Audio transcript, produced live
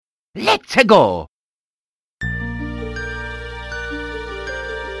Let's go!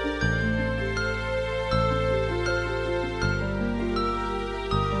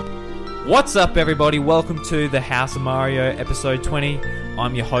 What's up, everybody? Welcome to the House of Mario, episode 20.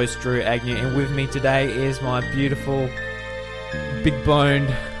 I'm your host, Drew Agnew, and with me today is my beautiful, big-boned,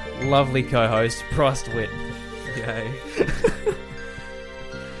 lovely co-host, Bryce DeWitt. Yay.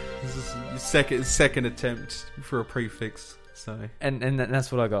 This is your second attempt for a prefix, so... And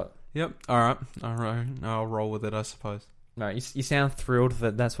that's what I got. Yep, alright, I'll roll with it, I suppose. No, you sound thrilled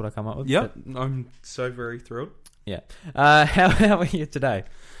that that's what I come up with. Yep, I'm so very thrilled. Yeah. How are you today?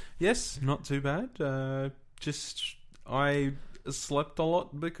 Yes, not too bad. I slept a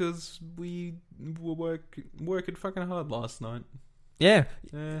lot because we were working fucking hard last night. Yeah.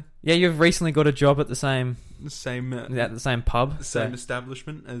 Yeah, you've recently got a job at the same Same pub. Same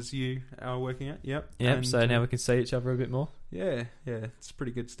establishment as you are working at. Yep. Yep. And, so now we can see each other a bit more. Yeah, it's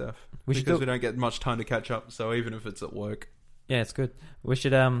pretty good stuff. We don't get much time to catch up, so even if it's at work. Yeah, it's good. We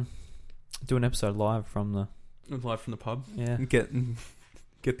should do an episode live from the pub. Yeah. Get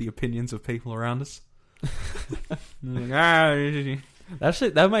the opinions of people around us.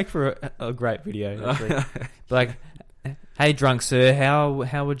 Actually, that would make for a great video. Actually. Like, hey, drunk sir,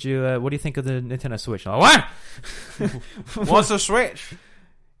 how would you? What do you think of the Nintendo Switch? I'm like, what? What's a Switch?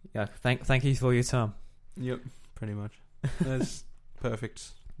 Yeah, thank you for your time. Yep, pretty much. That's perfect.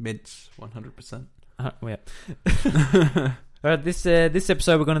 Mint, 100%. Yeah. Alright, this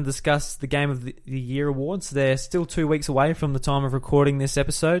episode we're going to discuss the Game of the Year awards. They're still 2 weeks away from the time of recording this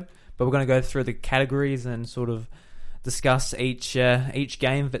episode, but we're going to go through the categories and sort of discuss each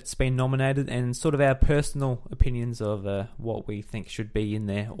game that's been nominated and sort of our personal opinions of what we think should be in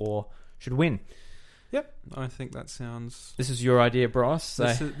there or should win. Yep, I think that sounds... This is your idea, Bryce. So.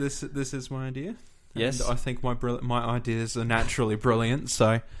 This is my idea. Yes. And I think my ideas are naturally brilliant,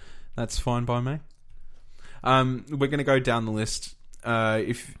 so that's fine by me. We're going to go down the list.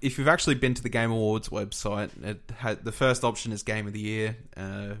 If you've actually been to the Game Awards website, the first option is Game of the Year.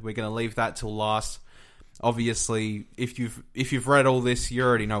 We're going to leave that till last. Obviously, if you've read all this, you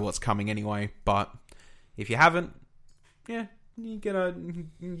already know what's coming anyway. But if you haven't, yeah, you get a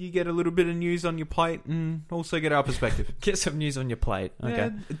little bit of news on your plate, and also get our perspective. Get some news on your plate.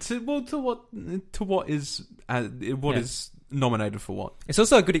 Okay. Yeah, to what is nominated for what. It's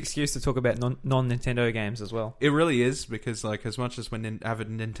also a good excuse to talk about non-Nintendo games as well. It really is, because like as much as we're avid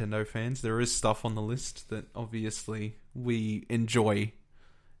Nintendo fans, there is stuff on the list that obviously we enjoy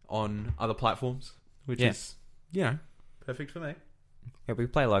on other platforms, which is, perfect for me. Yeah, we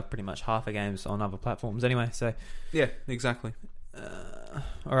play like pretty much half the games on other platforms anyway, so... Yeah, exactly.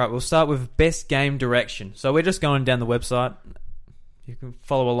 Alright, we'll start with Best Game Direction. So we're just going down the website. You can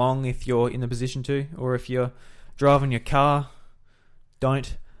follow along if you're in the position to, or if you're driving your car,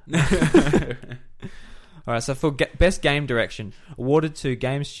 don't. Alright, so for Best Game Direction, awarded to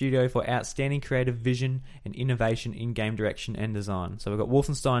Game Studio for outstanding creative vision and innovation in game direction and design. So we've got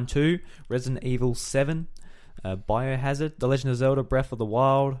Wolfenstein 2, Resident Evil 7, Biohazard, The Legend of Zelda Breath of the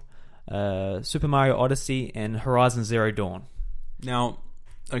Wild, Super Mario Odyssey, and Horizon Zero Dawn. Now,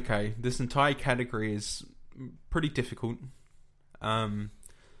 okay, this entire category is pretty difficult. I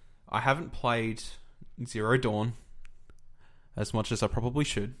haven't played Zero Dawn as much as I probably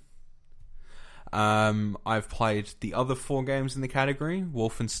should. I've played the other 4 games in the category: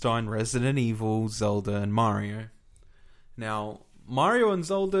 Wolfenstein, Resident Evil, Zelda, and Mario. Now, Mario and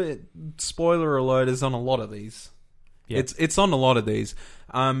Zelda, spoiler alert, is on a lot of these. Yep. It's on a lot of these.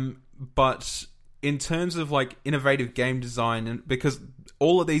 But in terms of like innovative game design, and because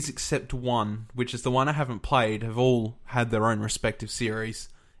all of these except one, which is the one I haven't played, have all had their own respective series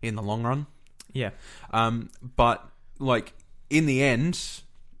in the long run. Yeah. But like in the end,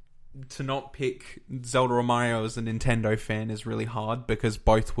 to not pick Zelda or Mario as a Nintendo fan is really hard, because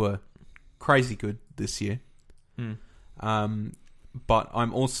both were crazy good this year. But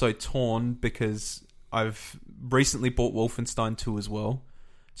I'm also torn because I've recently bought Wolfenstein 2 as well.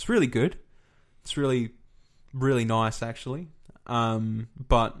 It's really good. It's really, really nice, actually.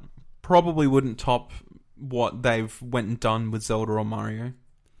 But probably wouldn't top what they've went and done with Zelda or Mario.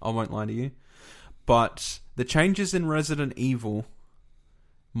 I won't lie to you. But the changes in Resident Evil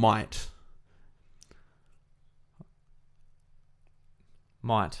might.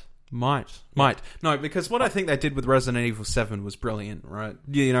 No, because what I think they did with Resident Evil 7 was brilliant, right?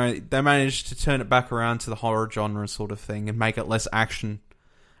 You know, they managed to turn it back around to the horror genre sort of thing and make it less action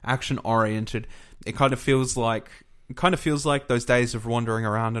oriented. It kind of feels like those days of wandering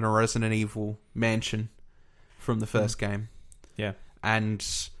around in a Resident Evil mansion from the first game. Yeah. And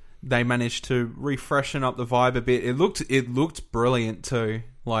they managed to refreshen up the vibe a bit. It looked brilliant too.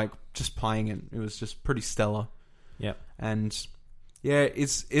 Like, just playing it was just pretty stellar. Yep. And yeah,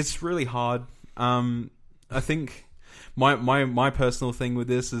 it's really hard. I think my personal thing with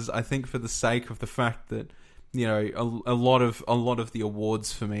this is, I think for the sake of the fact that, you know, a lot of the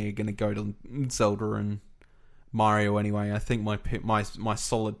awards for me are going to go to Zelda and Mario anyway. I think my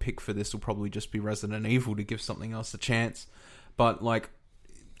solid pick for this will probably just be Resident Evil, to give something else a chance. But like,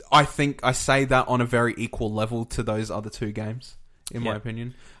 I think I say that on a very equal level to those other two games, in my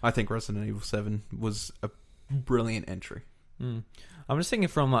opinion. I think Resident Evil 7 was a brilliant entry. I'm just thinking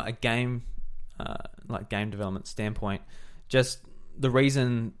from a game, game development standpoint, just the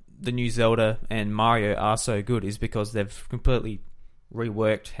reason the new Zelda and Mario are so good is because they've completely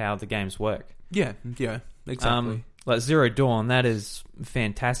reworked how the games work. Yeah, exactly. Like Zero Dawn, that is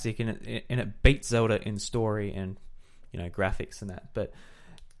fantastic, and it beats Zelda in story and, you know, graphics and that. But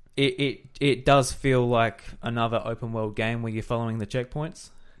it does feel like another open world game where you're following the checkpoints.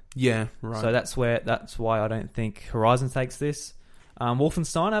 Yeah, right. So that's why I don't think Horizon takes this.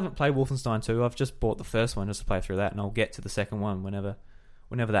 Wolfenstein, I haven't played Wolfenstein 2. I've just bought the first one just to play through that, and I'll get to the second one whenever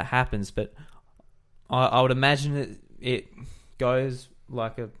that happens. But I would imagine it goes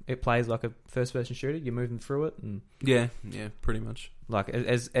like it plays like a first person shooter. You're moving through it, and yeah, pretty much. Like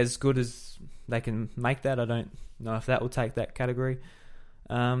as good as they can make that, I don't know if that will take that category.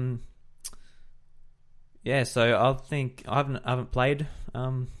 Yeah, so I think I haven't played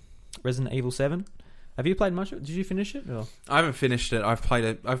Resident Evil 7. Have you played much of it? Did you finish it? Or? I haven't finished it. I've played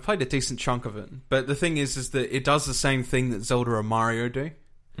a decent chunk of it. But the thing is that it does the same thing that Zelda or Mario do.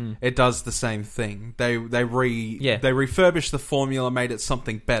 It does the same thing. They refurbished the formula, made it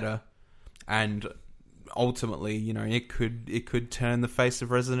something better, and ultimately, you know, it could turn the face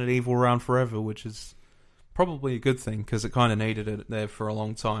of Resident Evil around forever, which is probably a good thing, because it kind of needed it there for a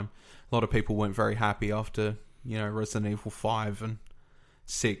long time. A lot of people weren't very happy after, you know, Resident Evil 5 and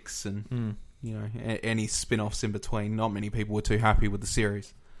 6 and you know, any spin-offs in between. Not many people were too happy with the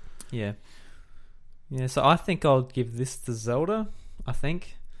series. Yeah, so I think I'll give this to Zelda, I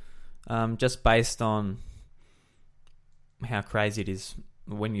think. Just based on how crazy it is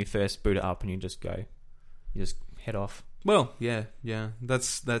when you first boot it up and you just head off. Well, yeah,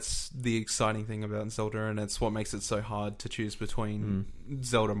 that's the exciting thing about Zelda, and it's what makes it so hard to choose between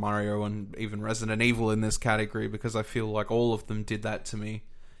Zelda, Mario, and even Resident Evil in this category, because I feel like all of them did that to me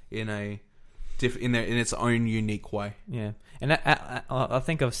in its own unique way. Yeah, and I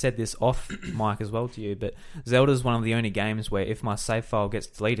think I've said this off mic as well to you, but Zelda's one of the only games where if my save file gets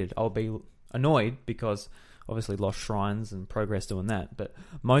deleted, I'll be annoyed, because obviously lost shrines and progress doing that, but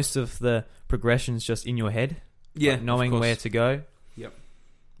most of the progression's just in your head. Yeah, like knowing where to go. Yep,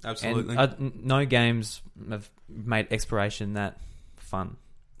 absolutely. And no games have made exploration that fun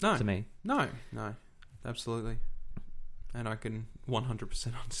to me. No, absolutely. And I can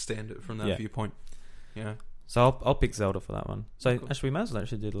 100% understand it from that viewpoint. Yeah. So I'll pick Zelda for that one. So cool. Actually, we might as well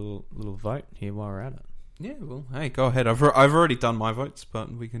do a little vote here while we're at it. Yeah, well, hey, go ahead. I've already done my votes, but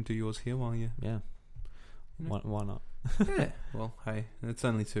we can do yours here while you... Yeah. You know. Why not? Yeah. Well, hey, it's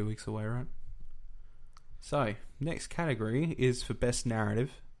only 2 weeks away, right? So, next category is for Best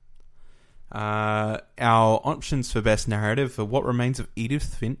Narrative. Our options for Best Narrative are What Remains of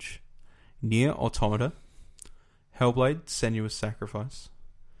Edith Finch, Nier Automata, Hellblade: Senua's Sacrifice,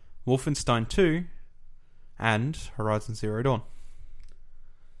 Wolfenstein 2, and Horizon Zero Dawn.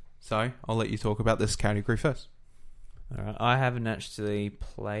 So, I'll let you talk about this category first. Alright, I haven't actually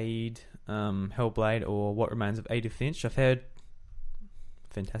played Hellblade or What Remains of Edith Finch. I've heard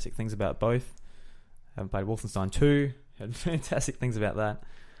fantastic things about both. Haven't played Wolfenstein 2. Had fantastic things about that.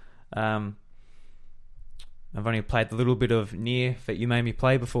 I've only played a little bit of Nier that you made me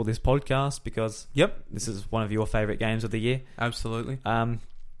play before this podcast, because this is one of your favourite games of the year. Absolutely.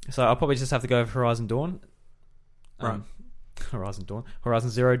 So I'll probably just have to go with Horizon Dawn. Right. Horizon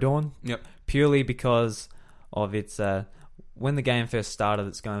Zero Dawn. Yep. Purely because of its... when the game first started,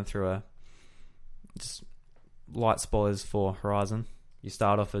 it's going through just light spoilers for Horizon. You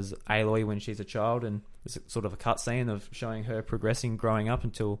start off as Aloy when she's a child, and it's sort of a cutscene of showing her progressing, growing up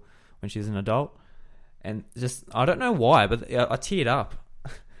until when she's an adult. And just, I don't know why, but I teared up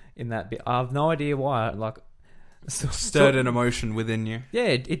in that bit. I have no idea why. Like, stirred an emotion within you. Yeah,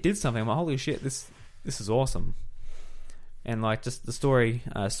 it did something. I'm like, holy shit, this is awesome. And like, just the story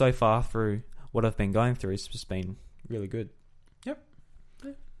so far through what I've been going through has just been really good. Yep.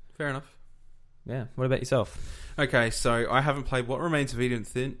 Yeah, fair enough. Yeah. What about yourself? Okay, so I haven't played What Remains of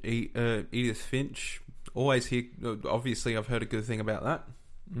Edith Finch. Always hear... Obviously, I've heard a good thing about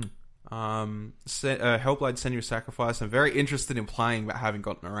that. Hellblade: Senua's Sacrifice. I'm very interested in playing, but haven't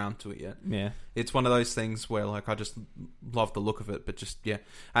gotten around to it yet. Yeah. It's one of those things where like I just love the look of it, but just yeah.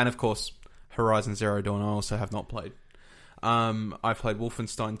 And of course, Horizon Zero Dawn I also have not played. I've played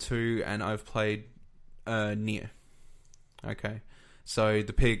Wolfenstein 2 and I've played Nier. Okay, so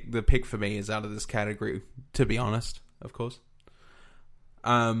the pick for me is out of this category, to be honest, of course.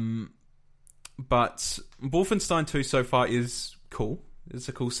 But Wolfenstein 2 so far is cool. It's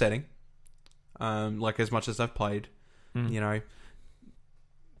a cool setting. Like as much as I've played, you know.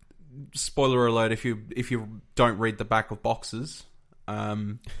 Spoiler alert: if you don't read the back of boxes,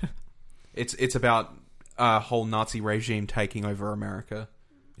 it's about a whole Nazi regime taking over America.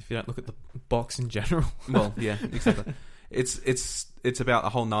 If you don't look at the box in general, well, yeah, exactly. It's about a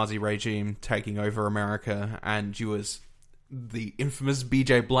whole Nazi regime taking over America, and you as the infamous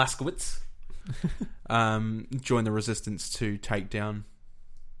BJ Blazkowicz join the resistance to take down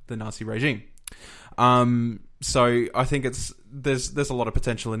the Nazi regime. So I think there's a lot of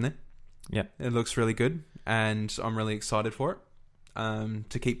potential in there. Yeah, it looks really good, and I'm really excited for it.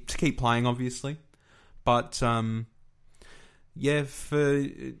 To keep playing, obviously, but yeah,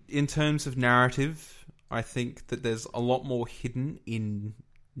 in terms of narrative, I think that there's a lot more hidden in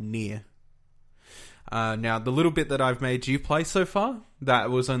Nier. Now, the little bit that I've made you play so far,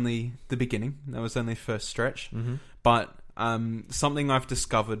 that was only the beginning. That was only the first stretch. Mm-hmm. But something I've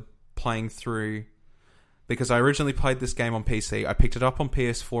discovered playing through, because I originally played this game on PC. I picked it up on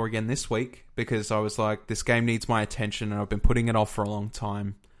PS4 again this week because I was like, this game needs my attention and I've been putting it off for a long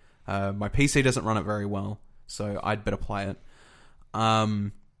time. My PC doesn't run it very well, so I'd better play it.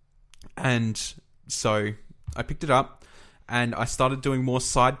 And so I picked it up and I started doing more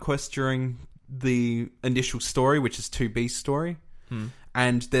side quests during the initial story, which is 2B's story.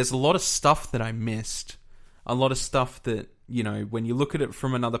 And there's a lot of stuff that I missed. A lot of stuff that, you know, when you look at it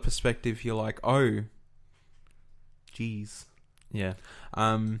from another perspective, you're like, oh, geez. Yeah.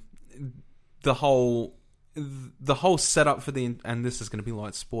 The whole setup for and this is going to be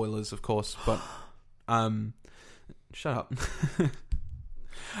like spoilers, of course, but shut up.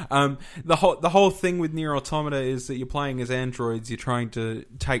 The whole thing with Nier Automata is that you're playing as androids. You're trying to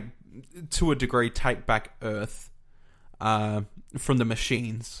take back Earth from the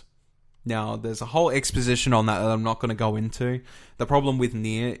machines. Now, there's a whole exposition on that I'm not going to go into. The problem with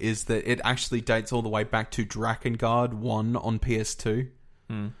Nier is that it actually dates all the way back to Drakengard 1 on PS2.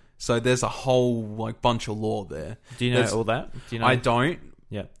 So there's a whole like bunch of lore there. Do you know all that? Do you know? I don't.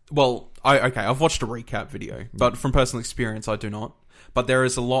 Yeah. Well, I've watched a recap video, but from personal experience, I do not. But there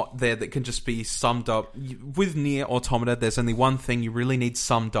is a lot there that can just be summed up. With Nier Automata, there's only one thing you really need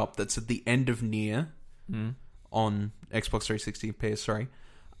summed up that's at the end of Nier on Xbox 360 and PS3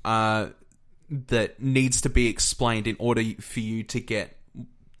 that needs to be explained in order for you to get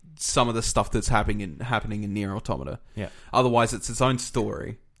some of the stuff that's happening in Nier Automata. Yeah. Otherwise, it's its own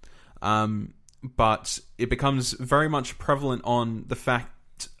story. But it becomes very much prevalent on the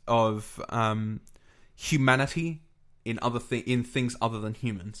fact of humanity in things other than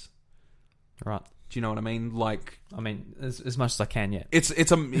humans. Right. Do you know what I mean? Like, I mean, as much as I can. Yeah.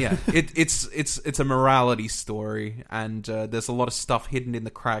 It's a morality story, and there's a lot of stuff hidden in the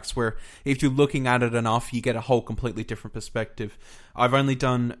cracks. Where if you're looking at it enough, you get a whole completely different perspective. I've only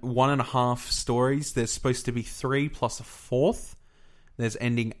done 1.5 stories. There's supposed to be 3 plus a 4th. There's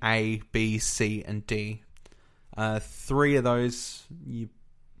ending A, B, C, and D. 3 of those, you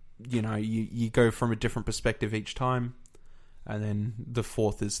go from a different perspective each time, and then the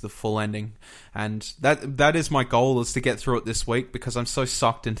 4th is the full ending. And that is my goal, is to get through it this week, because I'm so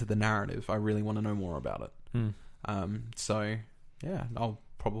sucked into the narrative. I really want to know more about it. So yeah, I'll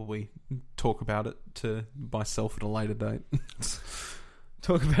probably talk about it to myself at a later date.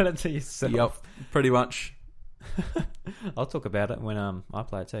 Talk about it to yourself. Yep, pretty much. I'll talk about it when I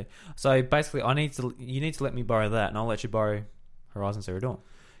play it too. So basically, you need to let me borrow that, and I'll let you borrow Horizon Zero Dawn.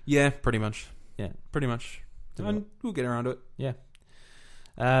 Yeah, pretty much. Yeah, pretty much. And we'll get around to it. Yeah.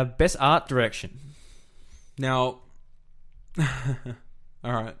 Best art direction. Now, all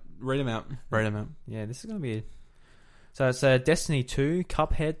right, read them out. Yeah, this is going to be. So it's Destiny 2,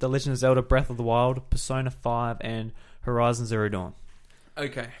 Cuphead, The Legend of Zelda: Breath of the Wild, Persona 5, and Horizon Zero Dawn.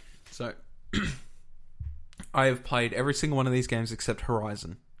 Okay, so I have played every single one of these games except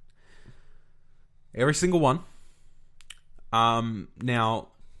Horizon. Every single one. Now,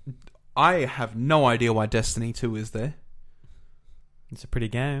 I have no idea why Destiny 2 is there. It's a pretty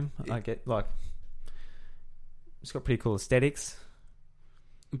game. I get, like, it's got pretty cool aesthetics.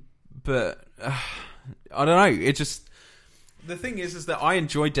 But I don't know. It just, the thing is that I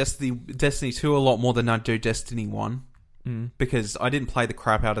enjoy Destiny 2 a lot more than I do Destiny 1. because I didn't play the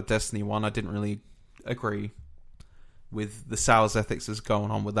crap out of Destiny 1. I didn't really agree with the sales ethics that's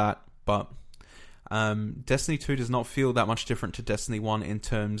going on with that. But Destiny 2 does not feel that much different to Destiny 1 in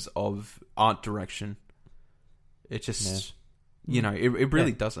terms of art direction. It just, you know, it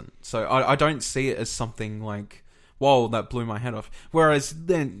really doesn't. So I don't see it as something like, whoa, that blew my head off. Whereas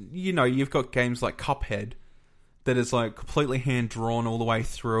then, you know, you've got games like Cuphead that is like completely hand-drawn all the way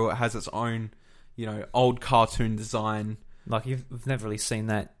through. It has its own, you know, old cartoon design. Like, you've never really seen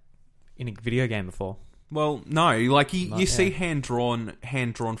that in a video game before. Well, no, like you see hand-drawn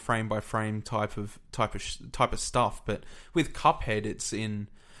frame by frame type of stuff, but with Cuphead,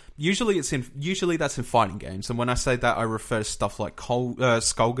 usually that's in fighting games, and when I say that, I refer to stuff like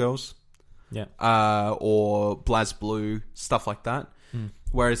Skullgirls, or BlazBlue, stuff like that.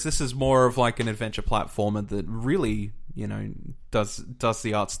 Whereas this is more of like an adventure platformer that really, you know, does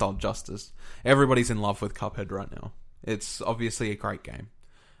the art style justice. Everybody's in love with Cuphead right now. It's obviously a great game.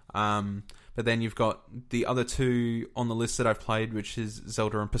 But then you've got the other two on the list that I've played, which is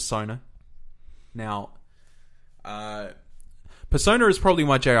Zelda and Persona. Now, Persona is probably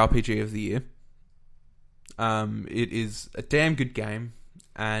my JRPG of the year. It is a damn good game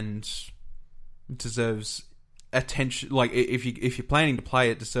and deserves attention. Like, if you're planning to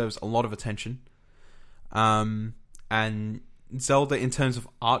play it, deserves a lot of attention. And Zelda, in terms of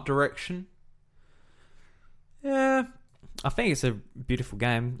art direction, yeah, I think it's a beautiful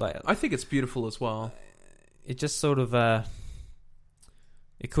game. Like, I think it's beautiful as well. It just sort of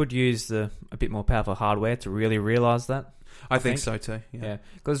it could use a bit more powerful hardware to really realize that. I think so too. Yeah.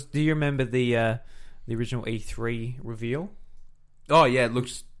 Because do you remember the original E3 reveal? Oh yeah, it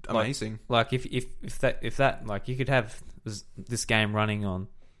looks amazing. Like if that like, you could have this game running on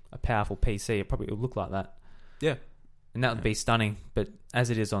a powerful PC, it probably would look like that. Yeah, and that would be stunning. But as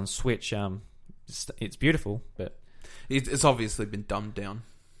it is on Switch, it's beautiful, but it's obviously been dumbed down.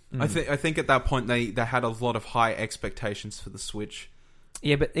 I think at that point they had a lot of high expectations for the Switch.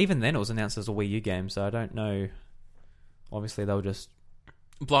 Yeah, but even then it was announced as a Wii U game, so I don't know. Obviously, they were just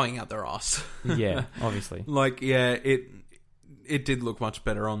blowing out their ass. Yeah, obviously. Like, yeah, it did look much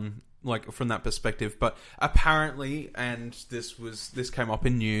better on, like, from that perspective. But apparently, and this came up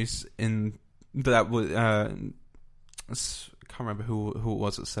in news, in that was I can't remember who it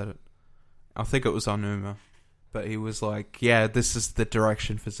was that said it. I think it was Aonuma, but he was like, "Yeah, this is the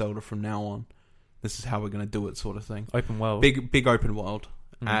direction for Zelda from now on. This is how we're going to do it," sort of thing. Open world, big open world.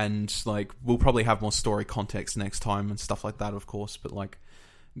 And, like, we'll probably have more story context next time and stuff like that, of course. But, like,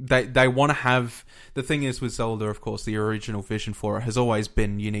 they want to have... The thing is with Zelda, of course, the original vision for it has always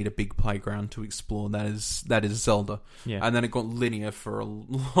been you need a big playground to explore. That is Zelda. Yeah. And then it got linear for a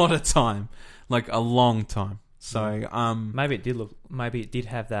lot of time. Like, a long time. So, maybe it did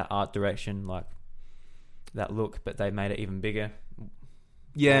have that art direction, like, that look, but they made it even bigger.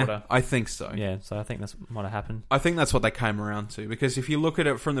 Yeah, order. I think so. Yeah, so I think that's might have happened. I think that's what they came around to, because if you look at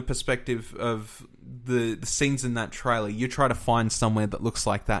it from the perspective of the scenes in that trailer, you try to find somewhere that looks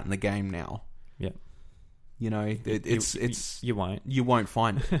like that in the game now. Yeah, you know, it's you won't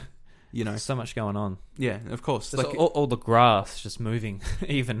find it. You know, there's so much going on. Yeah, of course. Like all the grass just moving,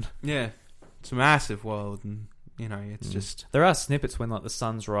 even. Yeah, it's a massive world, and you know, it's just there are snippets when, like, the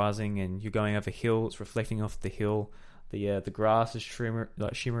sun's rising and you're going over a hill, it's reflecting off the hill. The grass is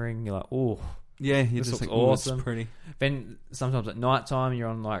shimmering. You're like, oh, yeah, this just looks like, awesome. It's pretty. Then sometimes at night time you're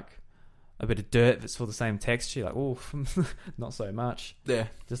on, like, a bit of dirt that's for the same texture. You're like, oh, not so much. Yeah,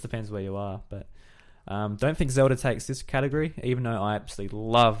 just depends where you are. But don't think Zelda takes this category, even though I absolutely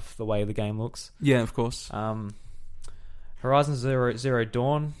love the way the game looks. Yeah, of course. Horizon Zero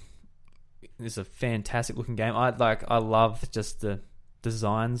Dawn is a fantastic looking game. I love just the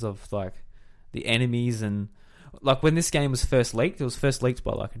designs of, like, the enemies. And like, when this game was first leaked, it was first leaked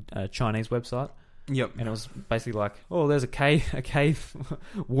by, like, a Chinese website. Yep. And it was basically like, oh, there's a cave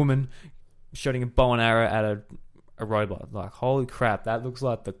woman shooting a bow and arrow at a robot. Like, holy crap, that looks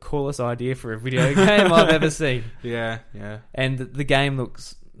like the coolest idea for a video game I've ever seen. Yeah, yeah. And the game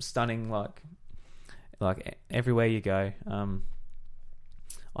looks stunning, like everywhere you go.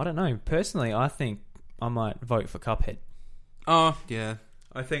 I don't know. Personally, I think I might vote for Cuphead. Oh, yeah.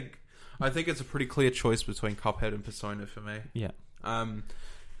 I think it's a pretty clear choice between Cuphead and Persona for me. Yeah.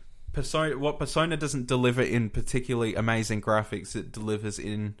 Persona doesn't deliver in particularly amazing graphics, it delivers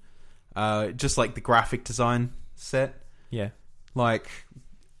in just like the graphic design set. Yeah. Like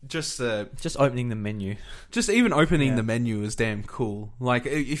just opening the menu. Just even opening the menu is damn cool. Like,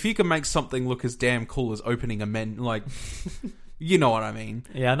 if you can make something look as damn cool as opening a menu, like you know what I mean.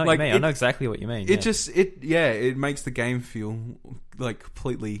 Yeah, I know what you mean. I know exactly what you mean. It makes the game feel like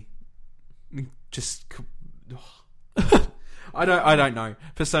completely just I don't know.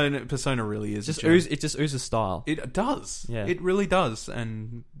 Persona really is it just oozes style. It does. Yeah. It really does.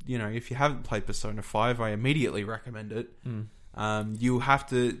 And if you haven't played Persona 5, I immediately recommend it. You have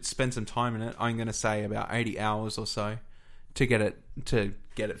to spend some time in it. I'm going to say about 80 hours or so to get it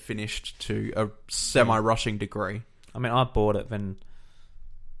finished to a semi-rushing degree. I mean, I bought it when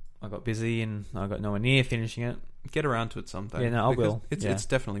I got busy and I got nowhere near finishing it. Get around to it someday. Yeah, no, I will. It's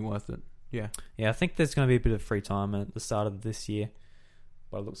definitely worth it. Yeah. Yeah, I think there's going to be a bit of free time at the start of this year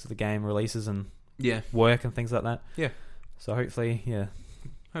by the looks of the game releases and work and things like that. Yeah. So hopefully you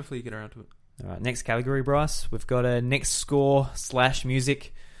get around to it. All right, next category, Bryce. We've got a next score /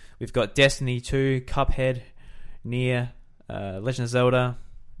 music. We've got Destiny 2, Cuphead, Nier, Legend of Zelda,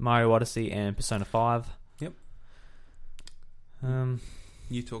 Mario Odyssey, and Persona 5. Yep.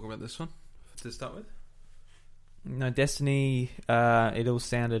 You talk about this one to start with. No, Destiny. It all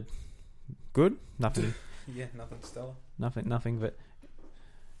sounded good. Nothing. Nothing stellar. Nothing. But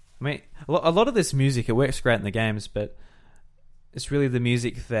I mean, a lot of this music, it works great in the games, but it's really the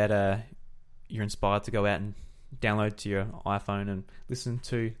music that you're inspired to go out and download to your iPhone and listen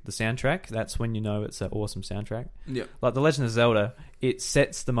to the soundtrack. That's when you know it's an awesome soundtrack. Yeah. Like The Legend of Zelda, it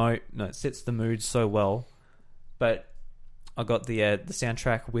sets the mood so well. But I got the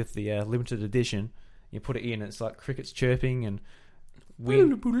soundtrack with the limited edition. You put it in, it's like crickets chirping and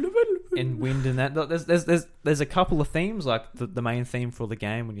wind and that. There's a couple of themes, like the main theme for the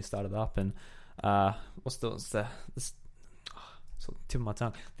game when you start it up, and what's the tip of my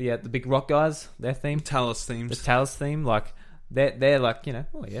tongue. The big rock guys, their theme, Talos themes. The Talos theme, like they're like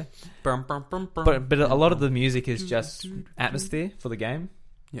oh yeah. But a lot of the music is just atmosphere for the game.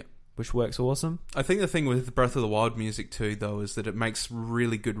 Yeah, which works awesome. I think the thing with Breath of the Wild music too, though, is that it makes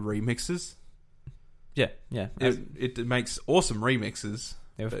really good remixes. Yeah. It makes awesome remixes.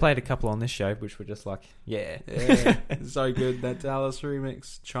 Yeah, we've played a couple on this show, which were just like, yeah. So good. That Talos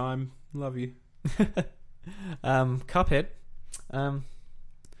remix, Chime, love you. Cuphead. Can't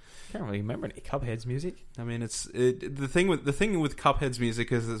really remember any Cuphead's music. I mean, the thing with Cuphead's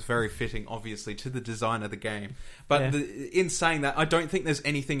music is it's very fitting, obviously, to the design of the game. But in saying that, I don't think there's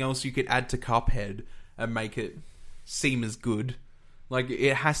anything else you could add to Cuphead and make it seem as good. Like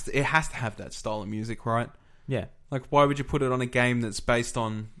it has to have that style of music, right? Yeah. Like, why would you put it on a game that's based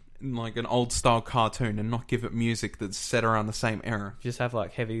on like an old style cartoon and not give it music that's set around the same era? Just have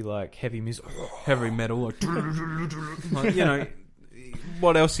heavy music, heavy metal, like,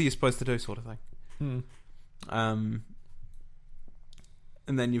 what else are you supposed to do, sort of thing. And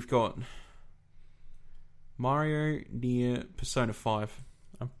then you've got Mario, Nier, Persona 5.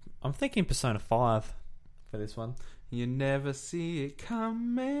 I'm thinking Persona 5 for this one. You never see it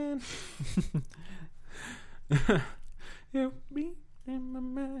coming. What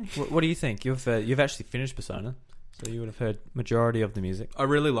do you think? You've actually finished Persona, so you would have heard majority of the music. I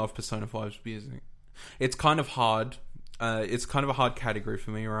really love Persona 5's music. It's kind of hard. It's kind of a hard category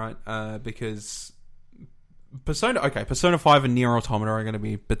for me, right? Because Persona 5 and Nier Automata are going to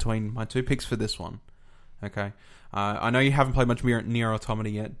be between my two picks for this one. Okay. I know you haven't played much Nier Automata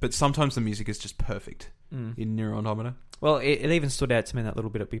yet, but sometimes the music is just perfect in Nier Automata. Well, it even stood out to me in that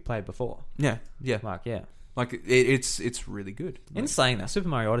little bit that we played before. Yeah. Like it's really good. In saying that, Super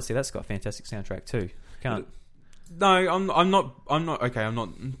Mario Odyssey, that's got a fantastic soundtrack too. No, I'm not. Okay, I'm not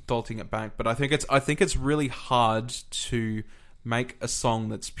dolting it back, but I think it's really hard to make a song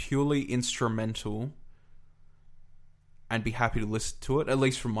that's purely instrumental and be happy to listen to it. At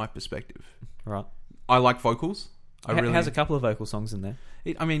least from my perspective. Right. I like vocals. It has a couple of vocal songs in there.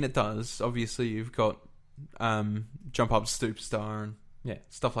 It does. Obviously, you've got Jump Up Superstar and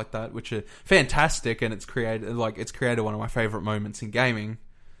stuff like that, which are fantastic, and it's created one of my favorite moments in gaming.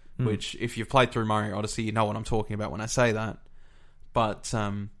 Which, if you've played through Mario Odyssey, you know what I'm talking about when I say that. But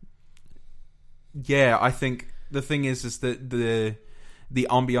I think the thing is that the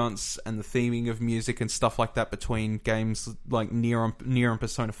ambiance and the theming of music and stuff like that between games like Nier and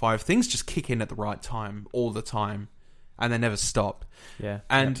Persona 5, things just kick in at the right time all the time, and they never stop. Yeah.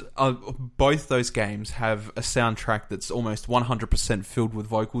 And both those games have a soundtrack that's almost 100% filled with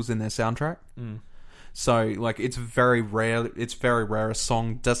vocals in their soundtrack. So, like, it's very rare a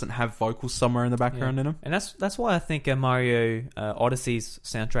song doesn't have vocals somewhere in the background in them. And that's why I think Mario Odyssey's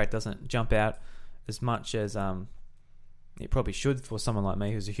soundtrack doesn't jump out as much as it probably should for someone like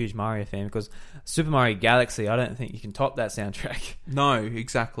me who's a huge Mario fan, because Super Mario Galaxy, I don't think you can top that soundtrack. No,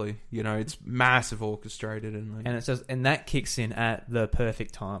 exactly. It's massive orchestrated and it's just, and that kicks in at the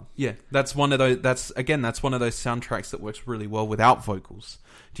perfect time. Yeah, that's one of those soundtracks that works really well without vocals.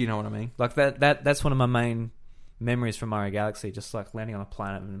 Do you know what I mean? Like that's one of my main memories from Mario Galaxy, just like landing on a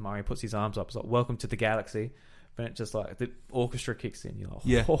planet and Mario puts his arms up. It's like, welcome to the galaxy. But it just like the orchestra kicks in, you're like,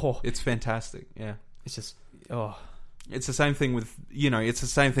 Yeah. oh. It's fantastic. Yeah. It's just, oh. It's the same thing with, it's the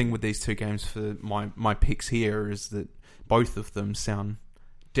same thing with these two games for my picks here, is that both of them sound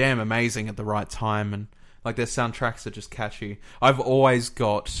damn amazing at the right time, and like their soundtracks are just catchy. I've always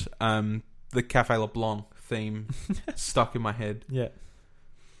got the Café LeBlanc theme stuck in my head. Yeah.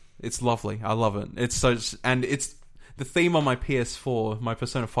 It's lovely. I love it. It's the theme on my PS4, my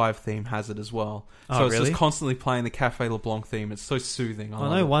Persona 5 theme has it as well. Oh, So it's really? just constantly playing the Café LeBlanc theme. It's so soothing. I Well,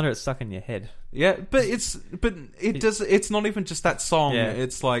 love no it. wonder it's stuck in your head. Yeah, but it's not even just that song. Yeah.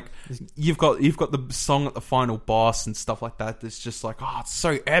 It's like you've got the song at the final boss and stuff like that. It's just like, oh, it's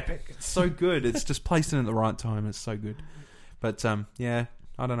so epic. It's so good. It's just placed in at the right time. It's so good. But yeah,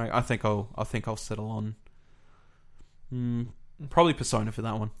 I don't know. I think I'll settle on probably Persona for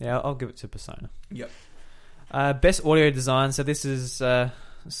that one. Yeah, I'll give it to Persona. Yep. Best audio design. So this is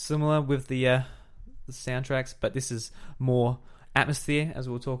similar with the soundtracks, but this is more atmosphere, as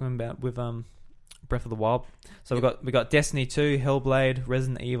we were talking about with Breath of the Wild. So we got Destiny 2, Hellblade,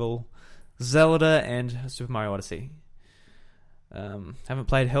 Resident Evil, Zelda, and Super Mario Odyssey. Haven't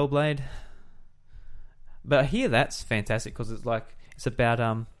played Hellblade, but I hear that's fantastic because it's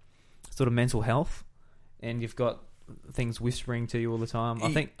about sort of mental health, and you've got things whispering to you all the time.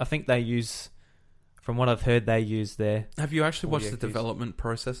 I think they use, from what I've heard, they use their... Have you actually watched audio the cues. development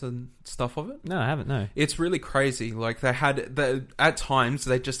process and stuff of it? No, I haven't. No. It's really crazy. Like at times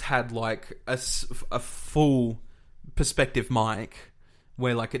they just had like a full perspective mic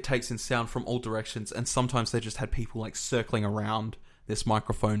where like it takes in sound from all directions, and sometimes they just had people like circling around this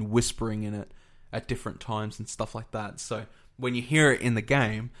microphone, whispering in it at different times and stuff like that. So when you hear it in the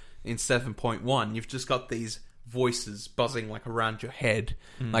game in 7.1, you've just got these voices buzzing like around your head,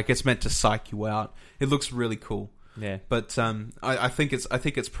 like it's meant to psych you out. It looks really cool. Yeah. But I think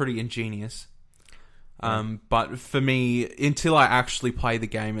it's pretty ingenious. But for me, until I actually play the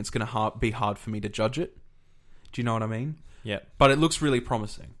game, it's going to be hard for me to judge it. Do you know what I mean? Yeah. But it looks really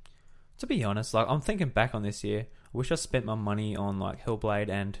promising. To be honest, like I'm thinking back on this year, I wish I spent my money on like Hellblade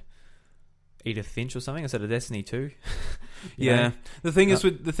and Edith Finch or something instead of Destiny 2. You know? The thing is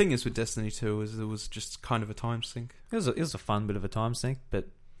with Destiny 2 is it was just kind of a time sink. It was a fun bit of a time sink, but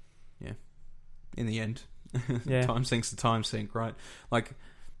In the end, yeah. time sink's the time sink, right? Like,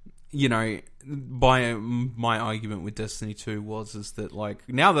 by my argument with Destiny 2 is that like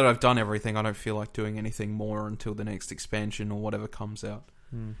now that I've done everything, I don't feel like doing anything more until the next expansion or whatever comes out.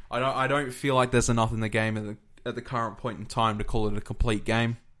 I don't feel like there's enough in the game at the current point in time to call it a complete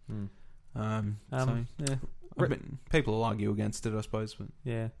game. So yeah, people will argue against it, I suppose. But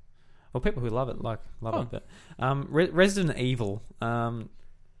yeah, well, people who love it it. But Resident Evil, how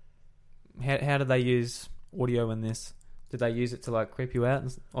did they use audio in this? Did they use it to like creep you out?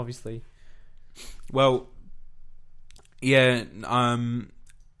 Obviously. Well, yeah.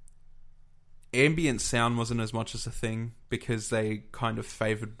 Ambient sound wasn't as much as a thing because they kind of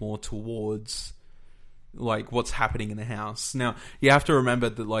favoured more towards like what's happening in the house. Now you have to remember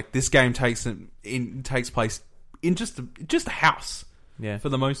that like this game takes place in just a house, for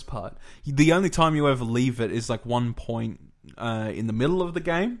the most part. The only time you ever leave it is like one point in the middle of the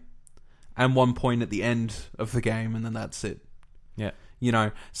game and one point at the end of the game, and then that's it.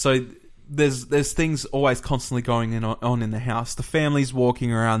 So there's things always constantly going on in the house. The family's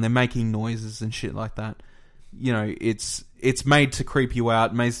walking around, they're making noises and shit like that. It's made to creep you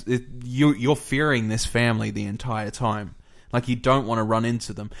out. You're fearing this family the entire time. Like you don't want to run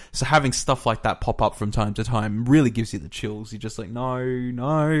into them. So having stuff like that pop up from time to time really gives you the chills. You're just like, no.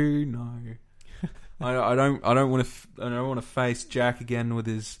 I don't want to face Jack again with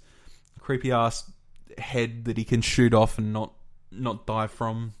his creepy ass head that he can shoot off and not die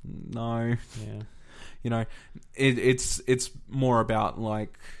from. No. Yeah. It's more about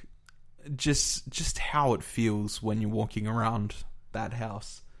like just how it feels when you're walking around that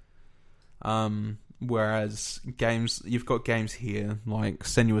house. Whereas you've got games here like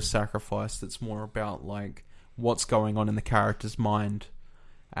Senua's Sacrifice that's more about like what's going on in the character's mind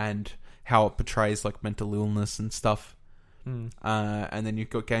and how it portrays like mental illness and stuff. And then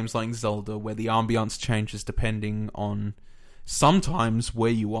you've got games like Zelda where the ambience changes depending on sometimes where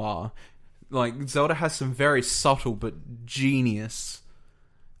you are. Like Zelda has some very subtle but genius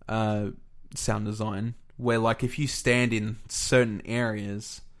sound design where like if you stand in certain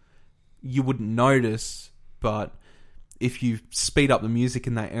areas you wouldn't notice, but if you speed up the music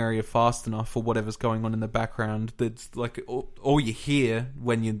in that area fast enough for whatever's going on in the background, that's like all you hear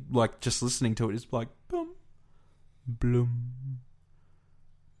when you're like just listening to it is like boom, bloom,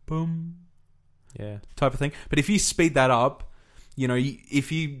 boom, yeah, type of thing. But if you speed that up,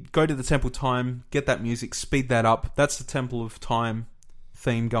 if you go to the Temple of Time, get that music, speed that up. That's the Temple of Time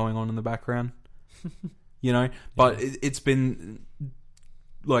theme going on in the background. But it's been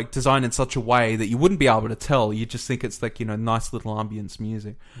like designed in such a way that you wouldn't be able to tell. You just think it's like nice little ambience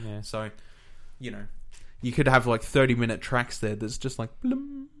music. Yeah. So you could have like 30-minute tracks there that's just like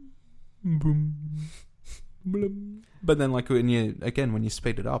blum, boom, blum. But then like when you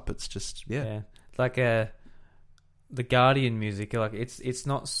speed it up, it's just like the Guardian music, like it's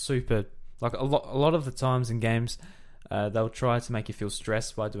not super, like a lot of the times in games they'll try to make you feel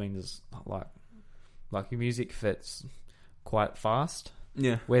stressed by doing this, like your music fits quite fast.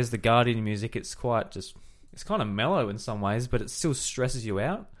 Yeah. Whereas the Guardian music, it's kind of mellow in some ways, but it still stresses you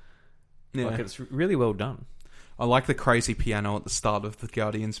out. Yeah. Like it's really well done. I like the crazy piano at the start of the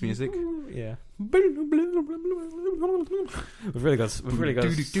Guardians music. Yeah. We've really got to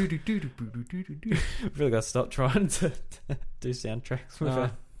stop trying to do soundtracks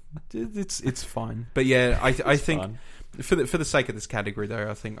with it. It's fine. But yeah, I think fun. for the sake of this category though,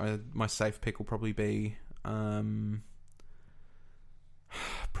 I think my safe pick will probably be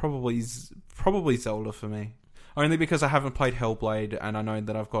probably Zelda for me. Only because I haven't played Hellblade and I know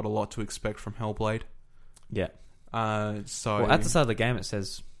that I've got a lot to expect from Hellblade. Yeah. So well, at the start of the game it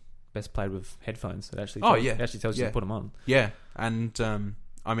says best played with headphones. It actually tells you to put them on. Yeah, and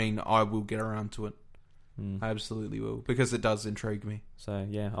I mean I will get around to it. I absolutely will, because it does intrigue me. So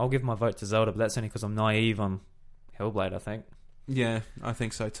yeah, I'll give my vote to Zelda, but that's only because I'm naive on Hellblade, I think. Yeah, I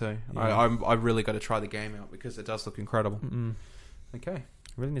think so too. Yeah. I really got to try the game out because it does look incredible. Mm-mm. Okay, I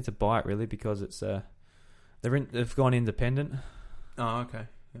really need to buy it really because it's they've gone independent. Oh, okay.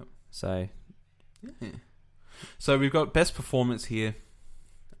 Yep. So yeah. So we've got best performance here.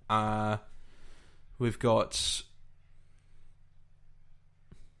 We've got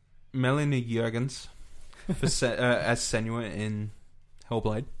Melanie Jurgens for as Senua in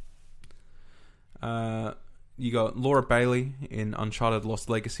Hellblade. You got Laura Bailey in Uncharted Lost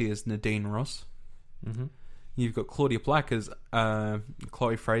Legacy as Nadine Ross. Mm-hmm. You've got Claudia Black as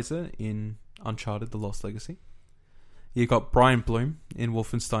Chloe Fraser in Uncharted The Lost Legacy. You've got Brian Bloom in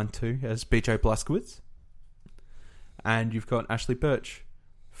Wolfenstein 2 as BJ Blazkowicz. And you've got Ashley Birch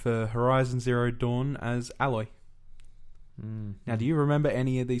for Horizon Zero Dawn as Aloy. Now, do you remember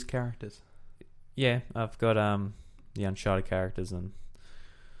any of these characters? Yeah, I've got the Uncharted characters and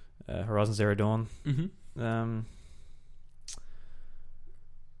Horizon Zero Dawn. Mm-hmm.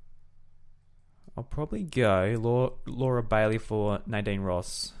 I'll probably go Laura Bailey for Nadine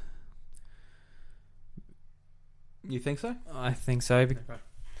Ross. You think so? I think so. Okay.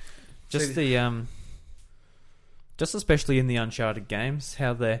 Just just especially in the Uncharted games,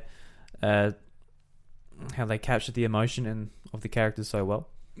 how they captured the emotion of the characters so well.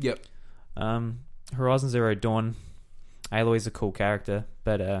 Yep. Horizon Zero Dawn, Aloy's a cool character,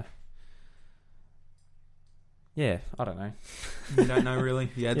 but yeah, I don't know. You don't know really?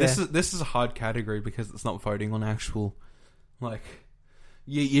 Yeah, this is a hard category because it's not voting on actual, like,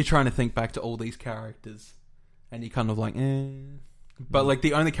 you're trying to think back to all these characters, and you're kind of like, eh. But like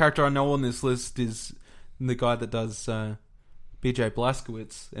the only character I know on this list is the guy that does BJ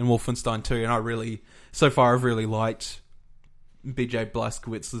Blazkowicz in Wolfenstein 2, and I've really liked BJ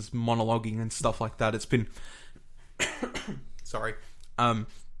Blazkowicz's monologuing and stuff like that. It's been sorry.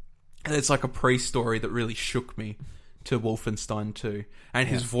 It's like a pre-story that really shook me to Wolfenstein 2, and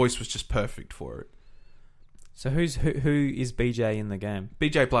his voice was just perfect for it. So who is BJ in the game?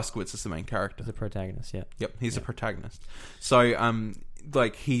 BJ Blazkowicz is the main character. The protagonist, yeah. Yep, he's the protagonist. So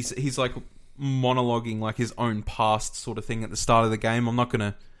like he's like monologuing like his own past sort of thing at the start of the game. I'm not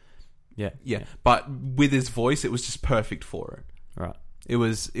gonna yeah. But with his voice, it was just perfect for it. Right. It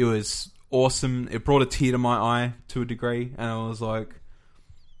was awesome. It brought a tear to my eye to a degree, and I was like,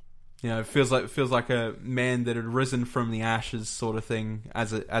 it feels like a man that had risen from the ashes sort of thing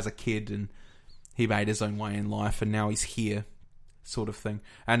as a kid, and he made his own way in life, and now he's here, sort of thing.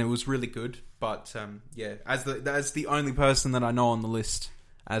 And it was really good. But as the only person that I know on the list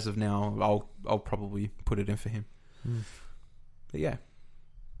as of now, I'll probably put it in for him. But yeah,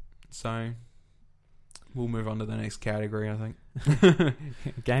 so we'll move on to the next category, I think.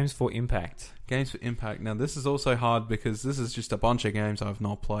 Games for Impact. Games for Impact. Now, this is also hard because this is just a bunch of games I've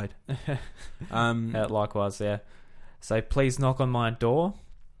not played. Likewise, yeah. So, Please Knock on My Door,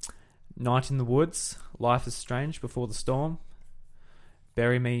 Night in the Woods, Life is Strange Before the Storm,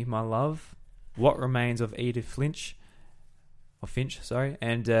 Bury Me, My Love, What Remains of Edith Finch,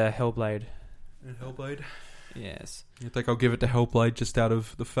 and Hellblade. And Hellblade. Yes. I think I'll give it to Hellblade just out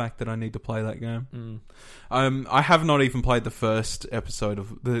of the fact that I need to play that game. I have not even played the first episode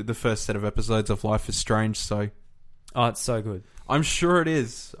of the first set of episodes of Life is Strange, so Oh, it's so good. I'm sure it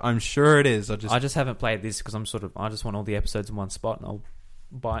is. I just haven't played this because I just want all the episodes in one spot, and I'll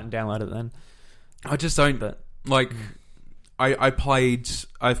buy it and download it then. I just don't. But like, I've played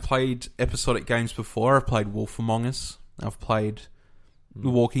episodic games before. I've played Wolf Among Us. I've played The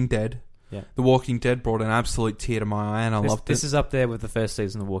Walking Dead. Yeah. The Walking Dead brought an absolute tear to my eye, and I loved it. This is up there with the first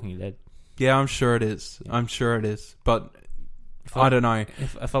season of The Walking Dead. Yeah, I'm sure it is. Yeah. I'm sure it is. But I don't know.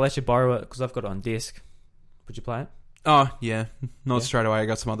 If I let you borrow it, because I've got it on disc, would you play it? Oh, yeah. Not straight away. I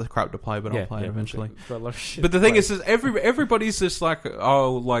got some other crap to play, but I'll play it eventually. Got a lot of shit But the to thing play. is everybody's just like,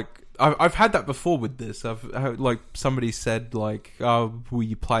 oh, like, I've had that before with this. Like, somebody said, like, oh, will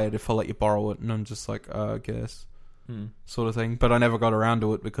you play it if I let you borrow it? And I'm just like, I guess. Sort of thing. But I never got around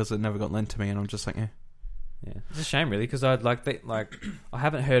to it because it never got lent to me, and I'm just like, eh. Yeah, it's a shame, really, because I'd I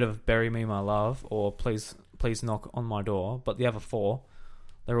haven't heard of Bury Me My Love or Please Knock on My Door, but the other four,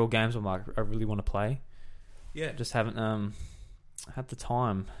 they're all games I'm like, I really want to play. Yeah. Just haven't had the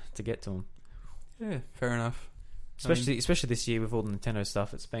time to get to them. Yeah, fair enough. Especially this year with all the Nintendo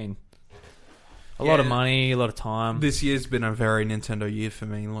stuff, it's been a lot of money, a lot of time. This year's been a very Nintendo year for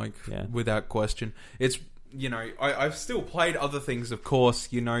me, like, without question. It's, you know, I've still played other things, of course.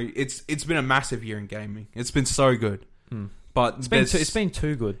 You know, it's been a massive year in gaming. It's been so good. But it's been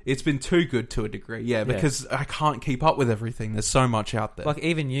too good. It's been too good to a degree, because I can't keep up with everything. There's so much out there. Like,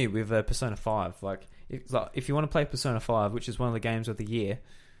 even you with Persona 5, if you want to play Persona 5, which is one of the games of the year,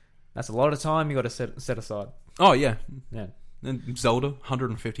 that's a lot of time you got to set aside. Oh, yeah. Yeah. And Zelda,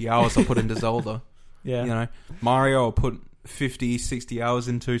 150 hours I put into Zelda. Yeah. You know, Mario I put 50, 60 hours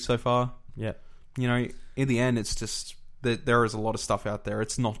into so far. Yeah. You know, in the end, it's just that there is a lot of stuff out there.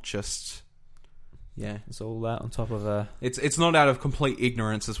 It's not just... Yeah. It's all that on top of... It's not out of complete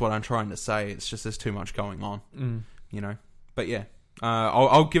ignorance is what I'm trying to say. It's just there's too much going on. You know? But yeah.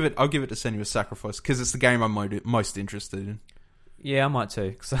 I'll give it to Senua's Sacrifice because it's the game I'm most interested in. Yeah, I might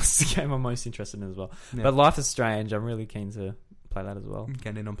too, because that's the game I'm most interested in as well. Yeah. But Life is Strange, I'm really keen to play that as well.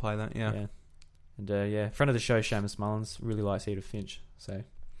 Get in and play that, yeah. And friend of the show, Seamus Mullins, really likes Edith Finch. So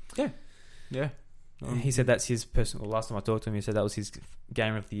yeah. He said that's his personal. Last time I talked to him, he said that was his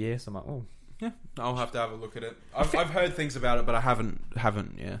game of the year. So I'm like, oh, yeah. I'll have to have a look at it. I've heard things about it, but I haven't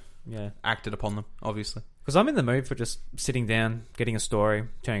acted upon them, obviously. Because I'm in the mood for just sitting down, getting a story,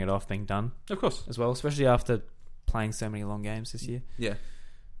 turning it off, being done. Of course, as well, especially after playing so many long games this year. Yeah.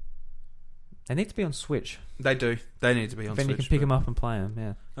 They need to be on Switch. They do. They need to be on Switch. Then you can pick them up and play them,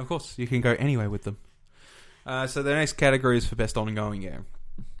 yeah. Of course. You can go anywhere with them. So the next category is for best ongoing game.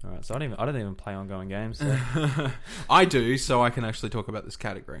 Alright, so I don't even play ongoing games. So. I do, so I can actually talk about this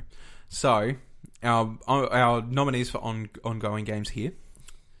category. So, our nominees for ongoing games here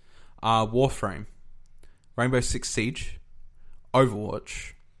are Warframe, Rainbow Six Siege,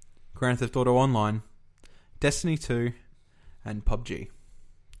 Overwatch, Grand Theft Auto Online, Destiny 2, and PUBG.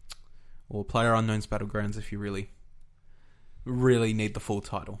 Or PlayerUnknown's Battlegrounds if you really, really need the full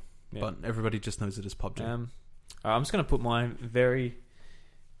title. Yeah. But everybody just knows it as PUBG. I'm just going to put my very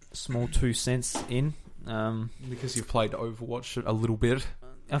small 2 cents in. Because you've played Overwatch a little bit.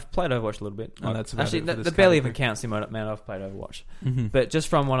 I've played Overwatch a little bit. And that's about actually, that barely even counts the amount I've played Overwatch. Mm-hmm. But just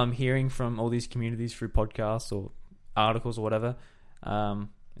from what I'm hearing from all these communities through podcasts or articles or whatever,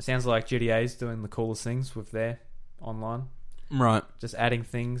 it sounds like GTA is doing the coolest things with their online. Right. Just adding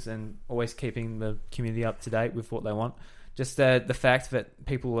things and always keeping the community up to date with what they want. Just the fact that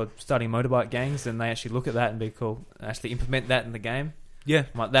people are starting motorbike gangs and they actually look at that and be cool, actually implement that in the game. Yeah.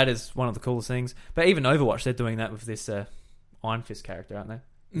 Like, that is one of the coolest things. But even Overwatch, they're doing that with this Iron Fist character, aren't they?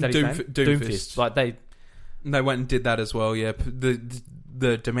 Is that his name? Doomfist. Like, they went and did that as well, yeah.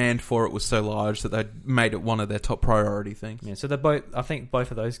 The demand for it was so large that they made it one of their top priority things. Yeah, so I think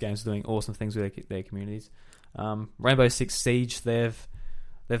both of those games are doing awesome things with their communities. Rainbow Six Siege, they've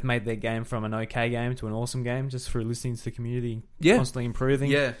made their game from an okay game to an awesome game just through listening to the community, constantly improving.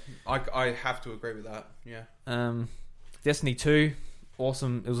 Yeah, I have to agree with that. Yeah. Destiny 2,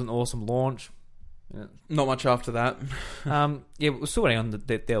 awesome. It was an awesome launch. Not much after that. We're still waiting on the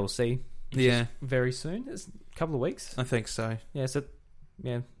DLC. Yeah, very soon. It's a couple of weeks. I think so. Yeah, so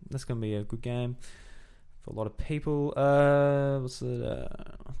that's going to be a good game for a lot of people.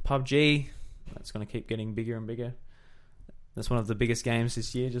 PUBG. That's going to keep getting bigger and bigger. That's one of the biggest games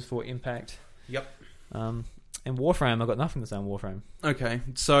this year, just for impact. Yep. And Warframe, I've got nothing to say on Warframe. Okay,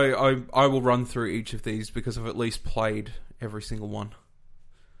 so I will run through each of these because I've at least played every single one.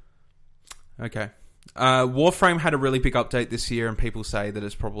 Okay. Warframe had a really big update this year, and people say that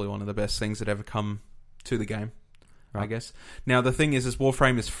it's probably one of the best things that ever come to the game, right. I guess. Now, the thing is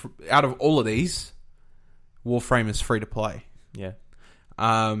Warframe is... out of all of these, Warframe is free to play. Yeah.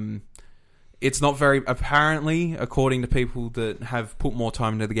 It's not very... Apparently, according to people that have put more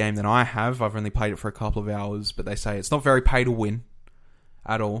time into the game than I have, I've only played it for a couple of hours, but they say it's not very pay to win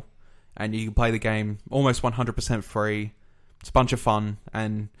at all. And you can play the game almost 100% free. It's a bunch of fun.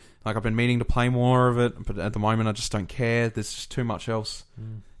 And like I've been meaning to play more of it, but at the moment I just don't care. There's just too much else.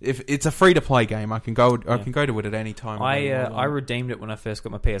 If it's a free-to-play game, I can go to it at any time. I redeemed it when I first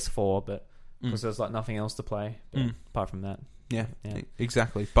got my PS4, but because there's like nothing else to play apart from that. Yeah,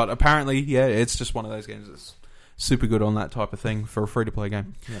 exactly. But apparently, it's just one of those games that's super good on that type of thing for a free-to-play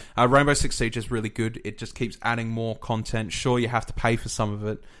game. Yeah. Rainbow Six Siege is really good. It just keeps adding more content. Sure, you have to pay for some of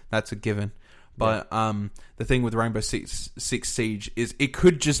it. That's a given. But the thing with Rainbow Six Siege is it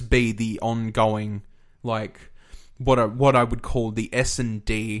could just be the ongoing, like, what I would call the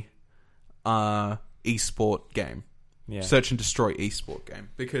S&D esport game. Yeah. Search and destroy esport game,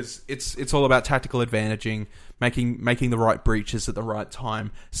 because it's all about tactical advantaging, making the right breaches at the right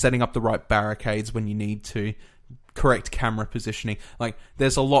time, setting up the right barricades when you need to, correct camera positioning. Like,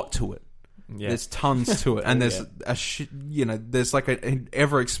 there's a lot to it. Yeah. There's tons to it, and there's there's like an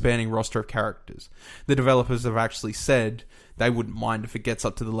ever expanding roster of characters. The developers have actually said they wouldn't mind if it gets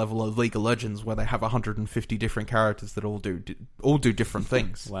up to the level of League of Legends, where they have 150 different characters that all do different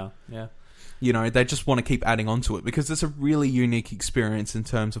things. Wow. Yeah. You know, they just want to keep adding on to it because it's a really unique experience in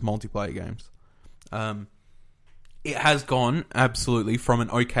terms of multiplayer games. It has gone absolutely from an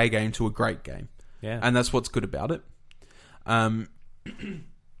okay game to a great game. Yeah. And that's what's good about it.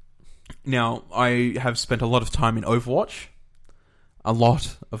 Now, I have spent a lot of time in Overwatch. A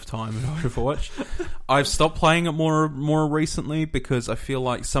lot of time in Overwatch. I've stopped playing it more recently because I feel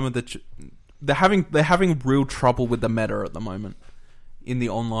like some of they're having real trouble with the meta at the moment in the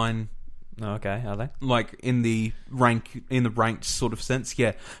online. Oh, okay, are they? Like in the ranked sort of sense,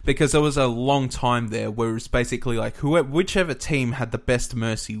 yeah. Because there was a long time there where it was basically like whichever team had the best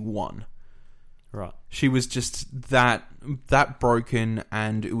Mercy won. Right. She was just that broken,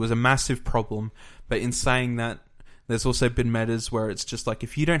 and it was a massive problem. But in saying that, there's also been metas where it's just like,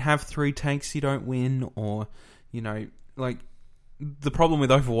 if you don't have 3 tanks, you don't win, or, you know, like, the problem with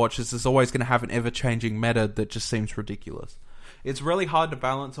Overwatch is there's always going to have an ever-changing meta that just seems ridiculous. It's really hard to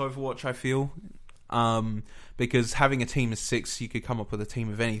balance Overwatch, I feel, because having a team of 6, you could come up with a team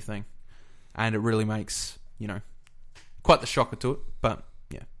of anything, and it really makes, you know, quite the shocker to it, but,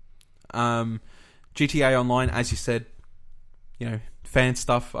 yeah. GTA Online, as you said, you know, fan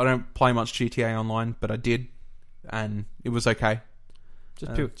stuff. I don't play much GTA Online, but I did, and it was okay.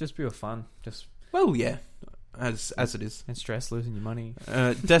 Just pure fun. Well, yeah, as it is. And stress, losing your money.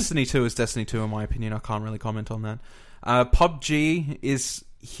 Destiny 2 is Destiny 2 in my opinion. I can't really comment on that. PUBG is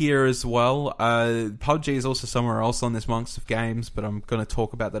here as well. PUBG is also somewhere else on this monks of games, but I'm going to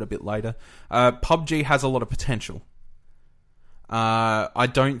talk about that a bit later. PUBG has a lot of potential. I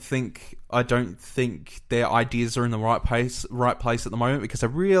don't think their ideas are in the right place at the moment, because they're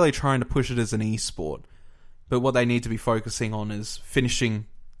really trying to push it as an esport. But what they need to be focusing on is finishing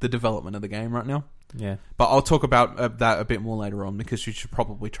the development of the game right now. Yeah. But I'll talk about that a bit more later on, because you should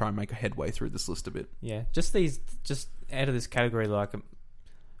probably try and make a headway through this list a bit. Yeah. Just out of this category, like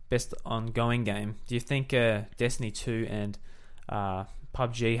best ongoing game, do you think Destiny 2 and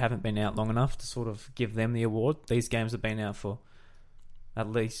PUBG haven't been out long enough to sort of give them the award? These games have been out for at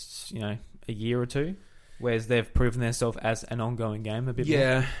least, you know, a year or two, whereas they've proven themselves as an ongoing game a bit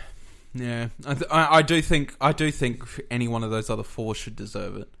more. Yeah. I do think any one of those other 4 should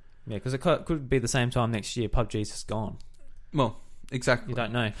deserve it. Yeah, because it could be the same time next year. PUBG's just gone. Well, exactly. You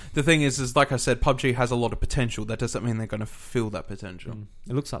don't know. The thing is like I said, PUBG has a lot of potential. That doesn't mean they're going to fulfill that potential.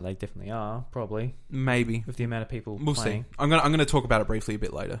 It looks like they definitely are, probably. Maybe. With the amount of people we'll playing. See. I'm going to talk about it briefly a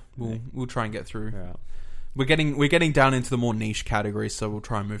bit later. We'll try and get through. Right. We're getting down into the more niche categories, so we'll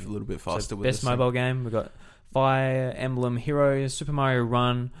try and move a little bit faster with best this. Mobile game, we've got Fire Emblem Heroes, Super Mario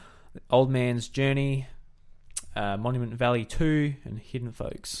Run, Old Man's Journey, Monument Valley 2, and Hidden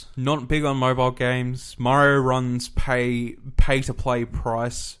Folks. Not big on mobile games. Mario Run's pay to play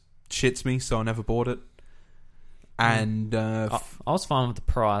price shits me, so I never bought it. And I was fine with the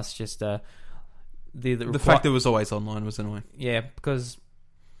price, just the fact that it was always online was annoying. Yeah, because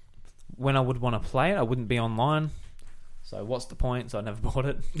when I would want to play it, I wouldn't be online. So what's the point? So I never bought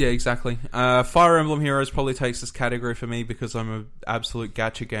it. Yeah, exactly. Fire Emblem Heroes probably takes this category for me because I'm an absolute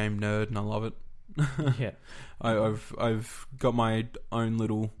gacha game nerd and I love it. Yeah, I've got my own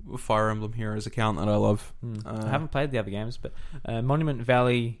little Fire Emblem Heroes account that I love. I haven't played the other games, but Monument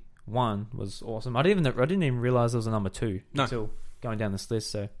Valley 1 was awesome. I didn't even realize there was a number 2 until going down this list.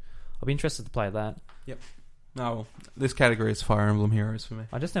 So I'll be interested to play that. Yep. No, well, this category is Fire Emblem Heroes for me.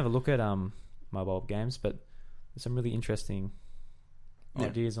 I just never look at mobile games, but there's some really interesting Yeah.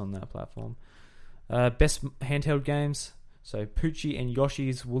 ideas on that platform. Best handheld games. So Poochie and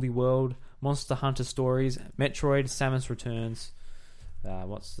Yoshi's Woolly World, Monster Hunter Stories, Metroid, Samus Returns.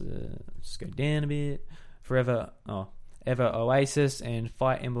 Just go down a bit. Ever Oasis and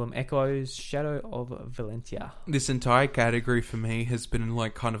Fire Emblem Echoes, Shadow of Valentia. This entire category for me has been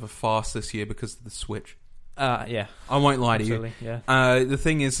like kind of a farce this year because of the Switch. Yeah. I won't lie to you. Absolutely, yeah. The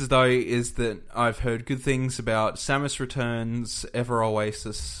thing is that I've heard good things about Samus Returns, Ever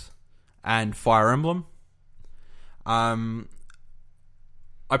Oasis, and Fire Emblem. I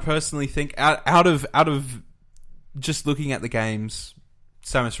personally think out of just looking at the games,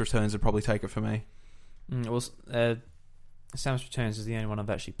 Samus Returns would probably take it for me. Samus Returns is the only one I've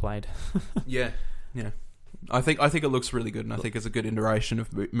actually played. Yeah. I think it looks really good, and I think it's a good iteration of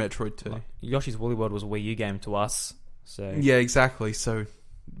Metroid 2. Like, Yoshi's Woolly World was a Wii U game to us, so Yeah, exactly. So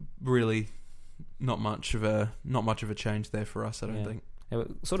really, not much of a change there for us. I don't think.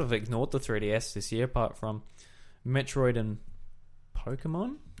 It sort of ignored the 3DS this year, apart from Metroid and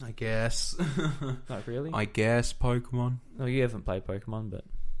Pokemon. I guess. Not really. I guess Pokemon. Well, you haven't played Pokemon, but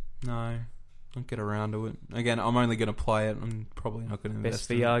No, don't get around to it. Again, I'm only going to play it. I'm probably not going to invest.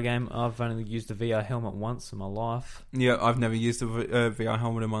 best VR game. I've only used a VR helmet once in my life. Yeah, I've never used a VR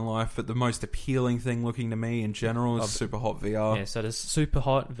helmet in my life, but the most appealing thing looking to me in general is Super Hot VR. Yeah, so there's Super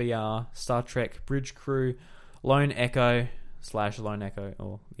Hot VR, Star Trek Bridge Crew, Lone Echo / Lone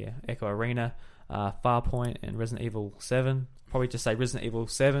Echo, Echo Arena, Farpoint, and Resident Evil 7. Probably just say Resident Evil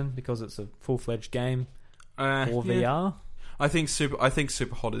 7 because it's a full-fledged game for VR. I think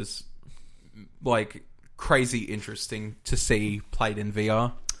Super Hot is like crazy interesting to see played in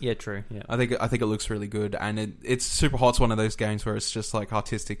VR. Yeah, true. Yeah, I think it looks really good, and it's Super Hot's one of those games where it's just like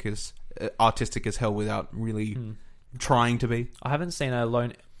artistic as hell without really trying to be. I haven't seen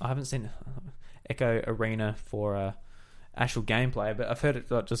Echo Arena for actual gameplay, but I've heard it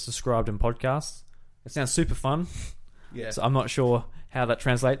just described in podcasts. It sounds super fun. Yeah. So I'm not sure how that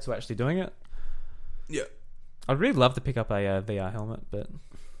translates to actually doing it. Yeah. I'd really love to pick up a VR helmet, but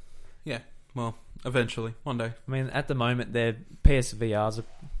yeah, well, eventually, one day. I mean, at the moment, their PSVRs are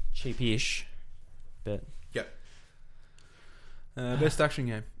cheap-ish, but yeah. Best action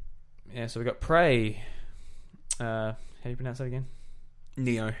game. Yeah, so we got Prey. How do you pronounce that again?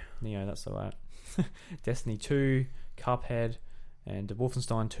 Neo, that's all right. Destiny 2, Cuphead, and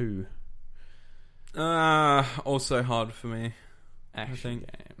Wolfenstein 2. Also hard for me. Action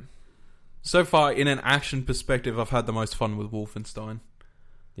game. So far, in an action perspective, I've had the most fun with Wolfenstein.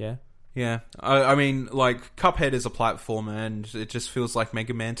 Yeah. Yeah. I mean, like, Cuphead is a platformer, and it just feels like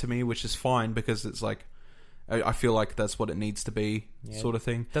Mega Man to me, which is fine, because it's like, I feel like that's what it needs to be, sort of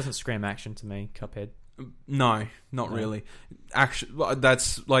thing. Doesn't scream action to me, Cuphead. No, not really. Action,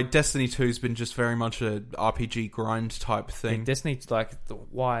 that's like Destiny 2's been just very much a RPG grind type thing. Yeah, Destiny, like,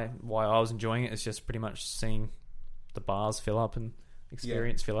 why I was enjoying it is just pretty much seeing the bars fill up and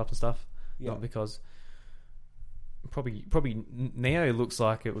experience fill up and stuff. Yeah. Not because probably Neo looks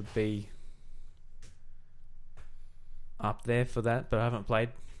like it would be up there for that, but I haven't played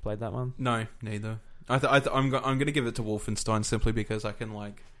that one. No, neither. I'm going to give it to Wolfenstein simply because I can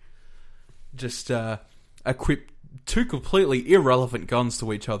like just equip two completely irrelevant guns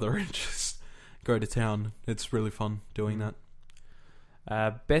to each other and just go to town. It's really fun doing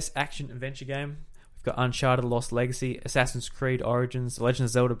that. Best action adventure game. We've got Uncharted Lost Legacy, Assassin's Creed Origins, The Legend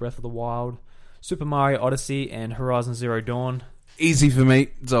of Zelda Breath of the Wild, Super Mario Odyssey, and Horizon Zero Dawn. Easy for me,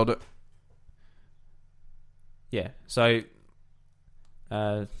 Zelda. Yeah, so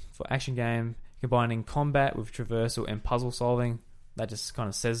for action game, combining combat with traversal and puzzle solving, that just kind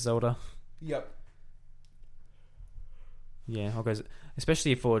of says Zelda. Yep. Yeah, I'll go,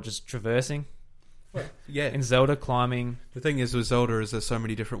 especially for just traversing. Yeah. In Zelda, climbing. The thing is with Zelda is there's so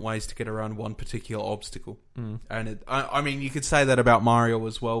many different ways to get around one particular obstacle. And I mean, you could say that about Mario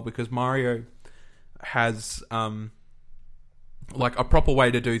as well, because Mario has like a proper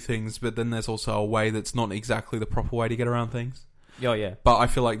way to do things, but then there's also a way that's not exactly the proper way to get around things. Oh, yeah. But I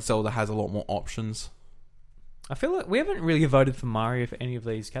feel like Zelda has a lot more options. I feel like we haven't really voted for Mario for any of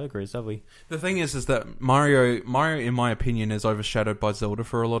these categories, have we? The thing is that Mario, in my opinion, is overshadowed by Zelda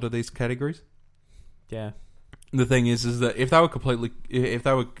for a lot of these categories. Yeah. The thing is that if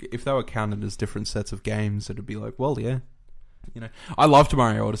they were counted as different sets of games, it'd be like, well, yeah, you know, I loved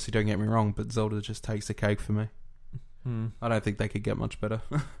Mario Odyssey. Don't get me wrong, but Zelda just takes the cake for me. I don't think they could get much better.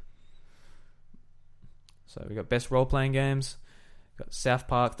 So we got best role playing games. We've got South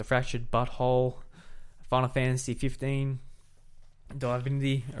Park, The Fractured Butthole, Final Fantasy 15,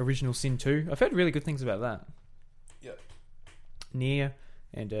 Divinity Original Sin 2. I've heard really good things about that. Yep. Nier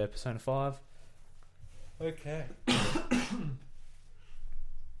and Persona 5. Okay.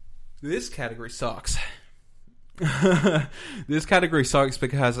 This category sucks. This category sucks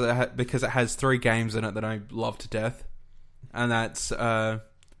because it has 3 games in it that I love to death, and that's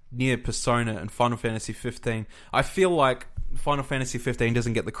Nier, Persona, and Final Fantasy 15. I feel like Final Fantasy 15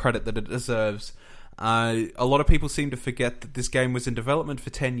 doesn't get the credit that it deserves. A lot of people seem to forget that this game was in development for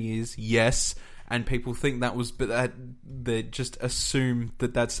 10 years. Yes, and people think that was, but they just assume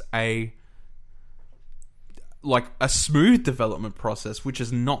that that's a smooth development process, which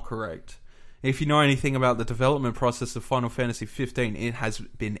is not correct. If you know anything about the development process of Final Fantasy 15, it has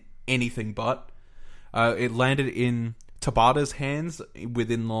been anything but. It landed in Tabata's hands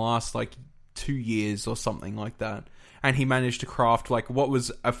within the last 2 years or something like that, and he managed to craft what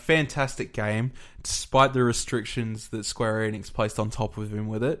was a fantastic game despite the restrictions that Square Enix placed on top of him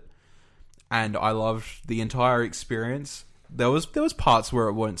with it. And I loved the entire experience. There was parts where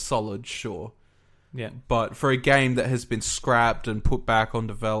it weren't solid, sure. Yeah. But for a game that has been scrapped and put back on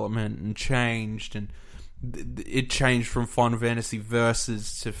development and changed, and it changed from Final Fantasy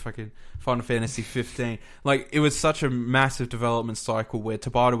Versus to fucking Final Fantasy 15. It was such a massive development cycle where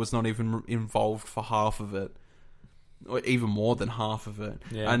Tabata was not even involved for half of it. Or even more than half of it.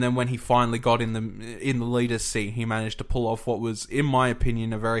 Yeah. And then when he finally got in the leader's seat, he managed to pull off what was, in my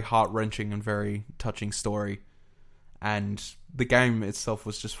opinion, a very heart-wrenching and very touching story. And the game itself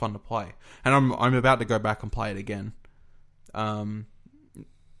was just fun to play. And I'm about to go back and play it again.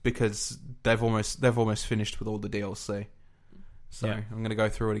 Because they've almost finished with all the DLC. So yeah. I'm going to go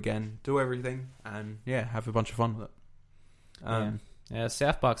through it again, do everything, and have a bunch of fun with it. Yeah,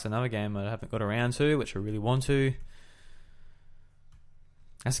 South Park's another game I haven't got around to, which I really want to.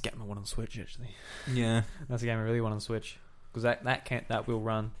 That's a game I want on Switch, actually. Yeah. That's a game I really want on Switch. Because that will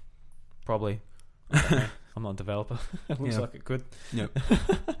run, probably. I don't know. I'm not a developer. It looks like it could. Yep.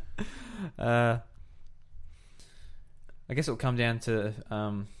 I guess it'll come down to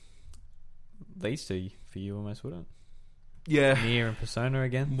these two for you almost, wouldn't it? Yeah. Nier and Persona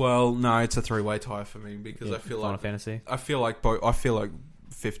again? Well, no, it's a 3-way tie for me because I feel Final Fantasy. I feel like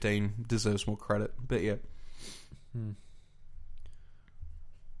 15 deserves more credit, but yeah.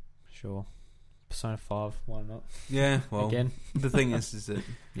 Sure. Persona 5, why not? Yeah, well, again. The thing is that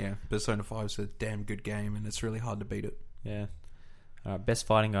Persona 5 is a damn good game, and it's really hard to beat it. Yeah. All right, best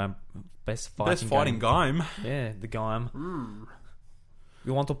fighting game. Best fighting game. Yeah, the game.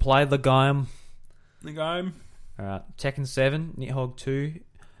 You want to play the game? The game. All right, Tekken 7, Nidhogg 2,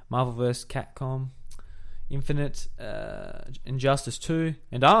 Marvel vs. Capcom, Infinite, Injustice 2,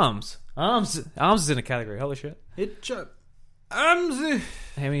 and Arms. Arms is in a category. Holy shit! Arms.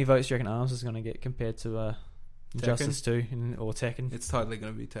 How many votes do you reckon Arms is going to get compared to Injustice 2 or Tekken? It's totally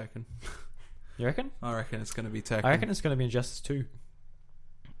going to be Tekken. You reckon? I reckon it's going to be Tekken. I reckon it's going to be Injustice 2.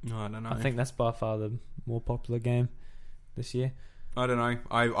 No, I don't know. I think that's by far the more popular game this year. I don't know.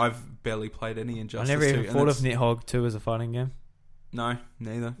 I've barely played any Injustice 2. I never even thought of Nidhogg 2 as a fighting game. No,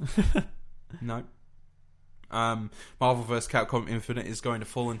 neither. No. Marvel vs. Capcom Infinite is going to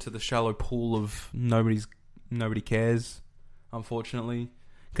fall into the shallow pool of nobody cares, unfortunately,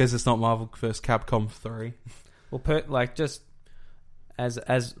 because it's not Marvel vs. Capcom 3. Well, just as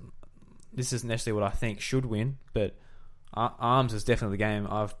this isn't necessarily what I think should win, but Arms is definitely the game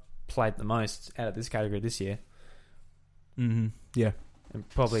I've played the most out of this category this year. Mm-hmm. Yeah, and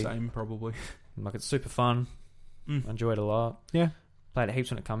probably. It's super fun. I enjoyed it a lot. Yeah, played it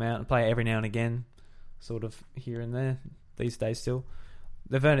heaps when it come out, and play it every now and again, sort of here and there. These days, still,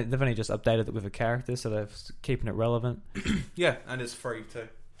 they've only just updated it with a character, so they're keeping it relevant. Yeah, and it's free too.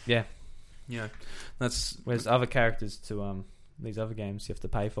 Yeah, that's whereas other characters to these other games you have to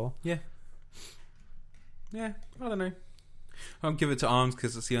pay for. Yeah, I don't know. I'll give it to Arms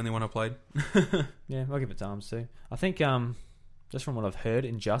because it's the only one I played. Yeah, I'll give it to Arms too. I think just from what I've heard,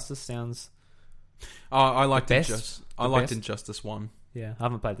 Injustice sounds. I liked Injustice. I liked Injustice 1. Yeah, I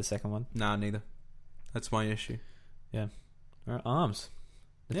haven't played the second one. Nah, neither. That's my issue. Yeah. All right, Arms.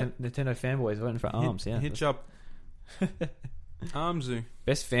 Nintendo fanboys voting for Arms. Hit you up. Armsy.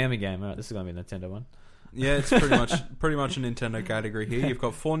 Best family game. All right, this is going to be a Nintendo one. Yeah, it's pretty much a Nintendo category here. You've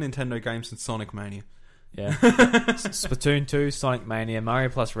got 4 Nintendo games and Sonic Mania. Yeah. Splatoon 2, Sonic Mania, Mario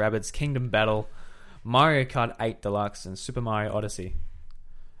plus Rabbids, Kingdom Battle, Mario Kart 8 Deluxe, and Super Mario Odyssey.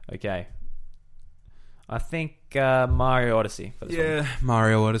 Okay. I think Mario Odyssey for this one. Yeah,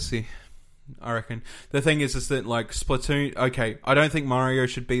 Mario Odyssey. I reckon. The thing is that Splatoon... Okay, I don't think Mario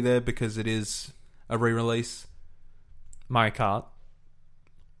should be there because it is a re-release. Mario Kart.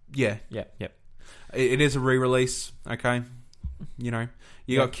 Yeah. Yep. It is a re-release, okay? You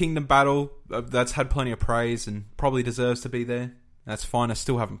got Kingdom Battle, that's had plenty of praise and probably deserves to be there That's fine. I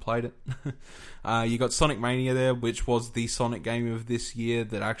still haven't played it. You got Sonic Mania there, which was the Sonic game of this year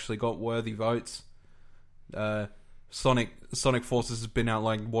that actually got worthy votes. Sonic Forces has been out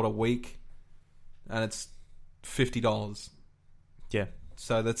like a week, and it's $50. Yeah.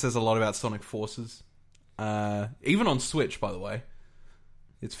 So that says a lot about Sonic Forces. Even on Switch, by the way,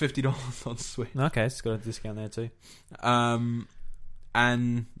 it's $50 on Switch. Okay, it's got a discount there too.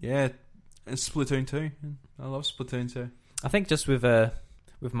 And yeah, Splatoon 2. I love Splatoon 2. I think just with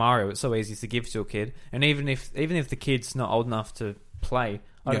Mario, it's so easy to give to a kid, and even if the kid's not old enough to play,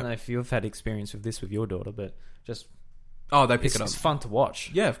 I don't know if you've had experience with this with your daughter, but just they pick it up. It's fun to watch.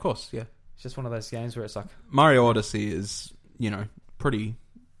 Yeah, of course. Yeah, it's just one of those games where it's like Mario Odyssey is pretty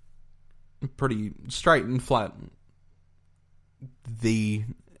straight and flat. The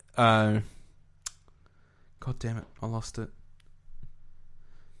God damn it, I lost it.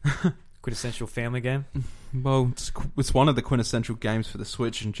 quintessential family game. Well, it's one of the quintessential games for the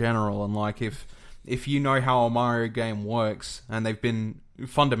Switch in general, and like if you know how a Mario game works, and they've been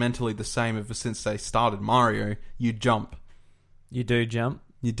fundamentally the same ever since they started Mario, you jump. You do jump.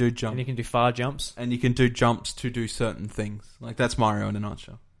 You do jump. And you can do far jumps. And you can do jumps to do certain things. Like, that's Mario in a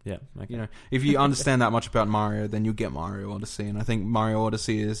nutshell. Yeah. Okay. If you understand that much about Mario, then you'll get Mario Odyssey. And I think Mario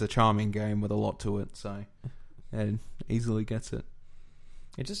Odyssey is a charming game with a lot to it, so it easily gets it.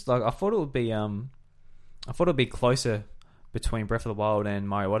 It just like I thought it'd be closer between Breath of the Wild and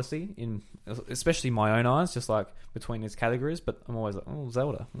Mario Odyssey, in especially my own eyes, just like between these categories. But I'm always like,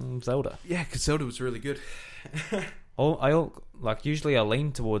 Zelda. Yeah, because Zelda was really good. Usually I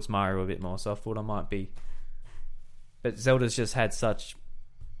lean towards Mario a bit more, so I thought I might be. But Zelda's just had such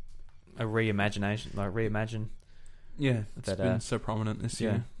a reimagine. Yeah, it's been so prominent this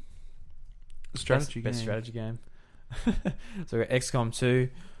year. Best strategy game. So we got XCOM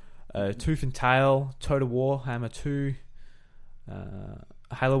 2, Tooth and Tail, Total War Hammer 2,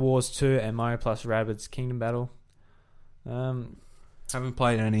 Halo Wars 2, and Mario plus Rabbids Kingdom Battle. Haven't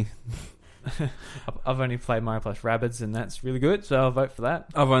played any. I've only played Mario plus Rabbids, and that's really good, so I'll vote for that.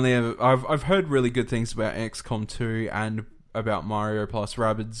 I've heard really good things about XCOM 2 and about Mario plus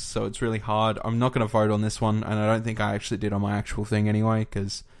Rabbids, so it's really hard. I'm not going to vote on this one, and I don't think I actually did on my actual thing anyway,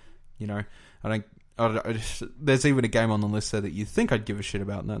 because there's even a game on the list there that you think I'd give a shit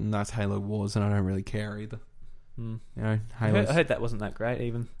about, and that's Halo Wars, and I don't really care either. I heard that wasn't that great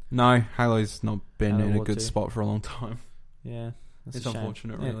even. No, Halo's not been Halo in a War good 2. spot for a long time. Yeah, that's it's a shame.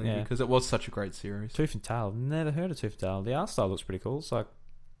 unfortunate, really, because it was such a great series. Tooth and Tail, never heard of Tooth and Tail. The art style looks pretty cool. It's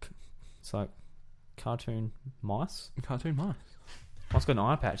like cartoon mice. Cartoon mice. Oh, it's got an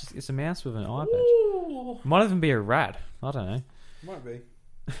eye patch. It's a mouse with an eye patch. Might even be a rat. I don't know. Might be.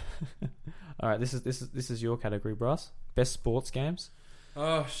 All right, this is your category, Bryce. Best sports games.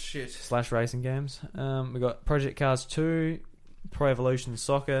 Oh shit. / racing games. We got Project Cars 2, Pro Evolution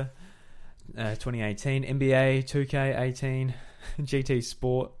Soccer, 2018, NBA 2K18, GT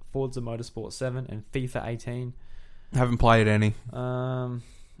Sport, Forza Motorsport 7, and FIFA 18. Haven't played any. I've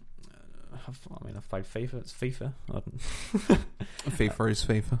played FIFA. It's FIFA. FIFA is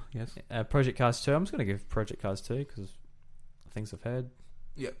FIFA. Yes. Project Cars 2. I'm just going to give Project Cars 2 because things I've heard.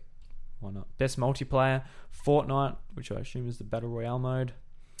 Yep. Why not? Best multiplayer: Fortnite, which I assume is the Battle Royale mode.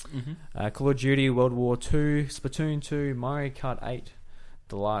 Mm-hmm. Call of Duty, World War 2, Splatoon 2, Mario Kart 8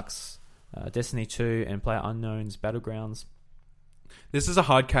 Deluxe, Destiny 2, and PlayerUnknown's Battlegrounds. This is a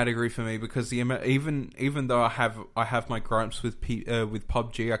hard category for me because even though I have my gripes with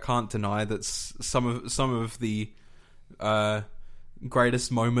PUBG, I can't deny that some of the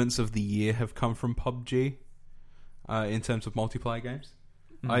greatest moments of the year have come from PUBG in terms of multiplayer games.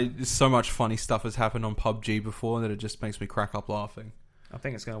 So much funny stuff has happened on PUBG before that it just makes me crack up laughing. I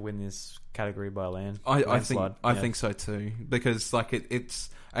think it's going to win this category by I think so too, because like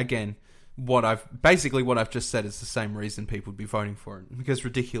it's again what I've just said is the same reason people would be voting for it, because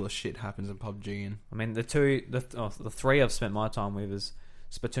ridiculous shit happens in PUBG. And I mean the three I've spent my time with is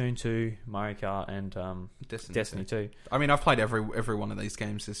Splatoon 2, Mario Kart, and Destiny 2. I mean, I've played every one of these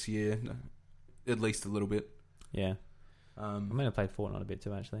games this year, at least a little bit. Yeah. I mean, I played Fortnite a bit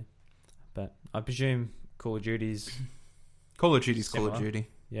too, actually. But I presume Call of Duty's Call of Duty.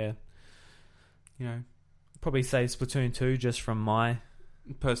 Yeah. You know, probably say Splatoon 2 just from my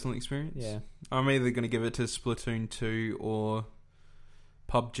personal experience. Yeah. I'm either going to give it to Splatoon 2 or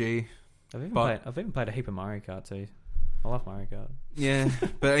PUBG. I've even played a heap of Mario Kart too. I love Mario Kart. Yeah,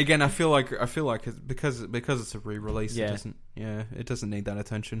 but again, I feel like it's because it's a re-release. Yeah. It doesn't need that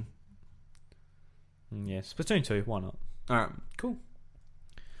attention. Yeah, Splatoon 2. Why not? All right, cool.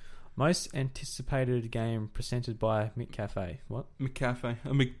 Most anticipated game presented by McCafe. What? McCafe.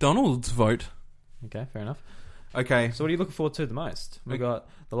 A McDonald's vote. Okay, fair enough. Okay. So what are you looking forward to the most? We got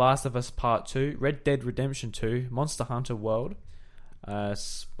The Last of Us Part 2, Red Dead Redemption 2, Monster Hunter World,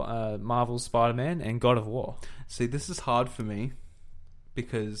 Marvel Spider-Man, and God of War. See, this is hard for me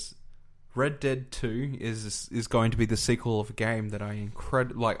because Red Dead 2 is going to be the sequel of a game that I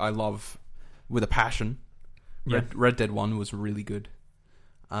I love with a passion. Yeah. Red Dead 1 was really good.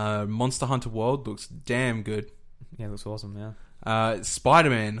 Monster Hunter World looks damn good. Yeah, it looks awesome, yeah.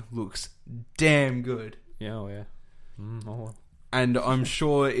 Spider-Man looks damn good. Yeah, oh yeah. Oh. And I'm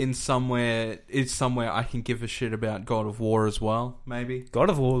sure it's somewhere I can give a shit about God of War as well, maybe. God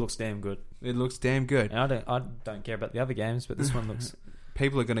of War looks damn good. It looks damn good. And I don't care about the other games, but this one looks...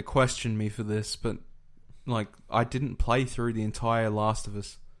 People are going to question me for this, but like I didn't play through the entire Last of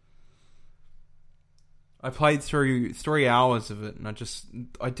Us. I played through 3 hours of it, and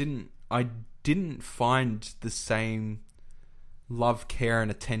I didn't find the same love, care, and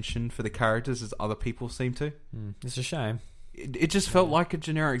attention for the characters as other people seem to. It's a shame. It just felt like a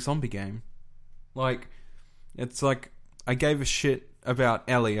generic zombie game. Like, it's like I gave a shit about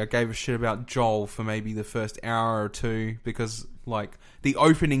Ellie. I gave a shit about Joel for maybe the first hour or two because, like, the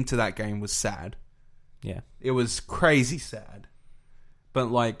opening to that game was sad. Yeah. It was crazy sad. But,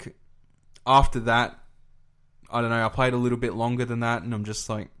 like, after that, I don't know, I played a little bit longer than that, and I'm just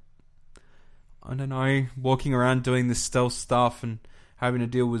like, I don't know, walking around doing this stealth stuff and having to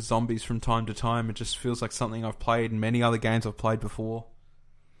deal with zombies from time to time. It just feels like something I've played in many other games I've played before.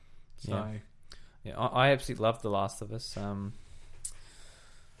 So, yeah, I absolutely loved The Last of Us.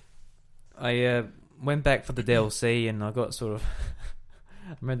 I went back for the DLC and I got sort of...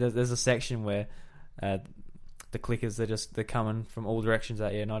 I remember there's a section where the clickers, they're coming from all directions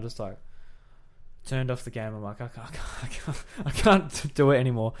at you, and I just like turned off the game. I'm like, I can't do it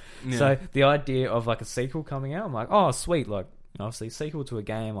anymore. Yeah. So the idea of like a sequel coming out, I'm like, oh sweet, like obviously sequel to a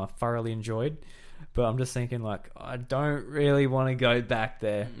game I thoroughly enjoyed, but I'm just thinking like I don't really want to go back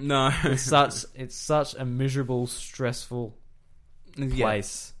there. No, it's such a miserable, stressful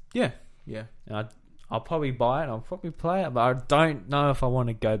place. Yeah. And I'll probably buy it, I'll probably play it, but I don't know if I want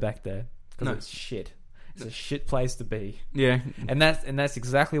to go back there because it's shit. It's a shit place to be. Yeah, and that's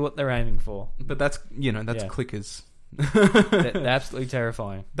exactly what they're aiming for. But that's clickers. They're absolutely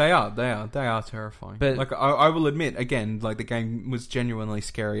terrifying. They are terrifying. But like I will admit, again, like the game was genuinely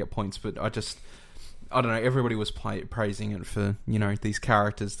scary at points. But I don't know. Everybody was praising it for these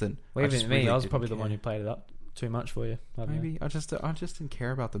characters that. Well, even me, I was probably the one who played it up too much for you. Maybe I just didn't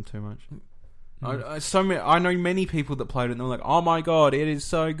care about them too much. I know many people that played it and they're like, oh my god, it is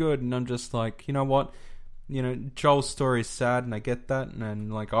so good, and I'm just like, you know what, Joel's story is sad and I get that,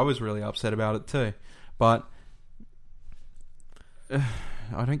 and like I was really upset about it too, but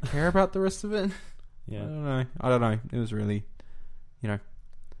I don't care about the rest of it. Yeah, I don't know. It was really,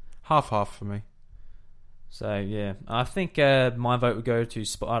 half for me. So yeah, I think my vote would go to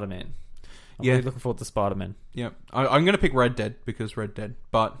Spider-Man. I'm really looking forward to Spider-Man. Yeah, I'm going to pick Red Dead because Red Dead,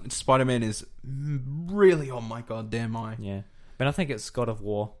 but Spider-Man is really on my goddamn eye. Yeah, but I think it's God of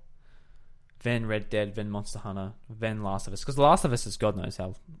War, then Red Dead, then Monster Hunter, then Last of Us. Because The Last of Us is God knows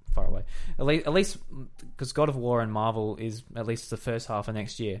how far away. At least because God of War and Marvel is at least the first half of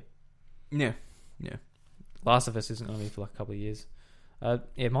next year. Yeah. Last of Us isn't going to be for like a couple of years.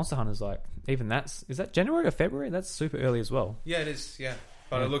 Monster Hunter's like, even is that January or February? That's super early as well. Yeah, it is, yeah.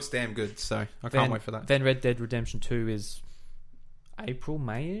 But it looks damn good, so I can't wait for that. Then Red Dead Redemption 2 is April,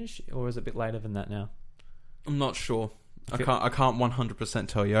 May-ish? Or is it a bit later than that now? I'm not sure. I can't 100%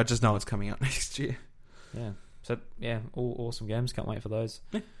 tell you. I just know it's coming out next year. Yeah. So, yeah, all awesome games. Can't wait for those.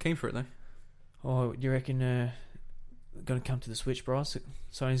 Yeah, keen for it, though. Oh, you reckon going to come to the Switch, Bryce?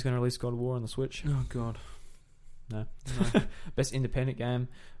 Sony's going to release God of War on the Switch? Oh, God. No. Best independent game.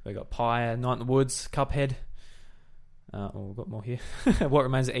 We got Pyre, Night in the Woods, Cuphead. We've got more here. What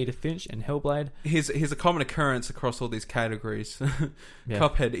Remains of Edith Finch and Hellblade. Here's a common occurrence across all these categories. Yeah.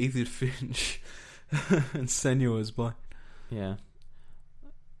 Cuphead, Edith Finch, and Senua's Blind. Yeah.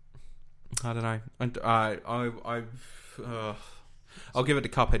 I don't know. I'll give it to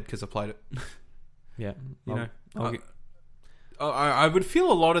Cuphead because I played it. Yeah. I would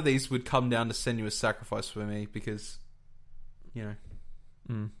feel a lot of these would come down to Senua's Sacrifice for me because,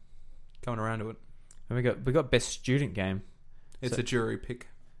 coming around to it. And we got Best Student Game. It's a jury pick.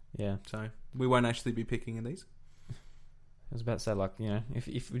 Yeah. So we won't actually be picking in these. I was about to say, like,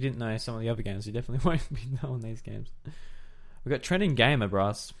 if we didn't know some of the other games, you definitely won't be knowing these games. We got Trending Gamer,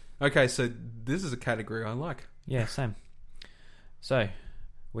 Brass. Okay, so this is a category I like. Yeah, same. So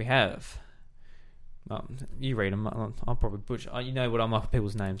we have. You read them. I'll probably butcher. You know what I'm like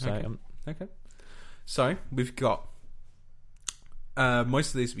people's names. So okay. So we've got most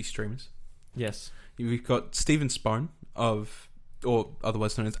of these will be streamers. Yes. We've got Stephen Spone or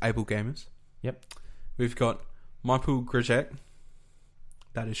otherwise known as Able Gamers. Yep. We've got Michael Grzyk,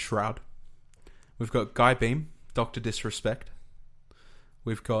 that is Shroud. We've got Guy Beam, Dr. Disrespect.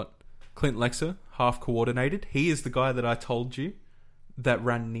 We've got Clint Lexer, Half Coordinated. He is the guy that I told you that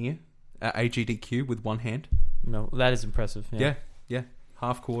ran near at AGDQ with one hand. No, that is impressive. Yeah.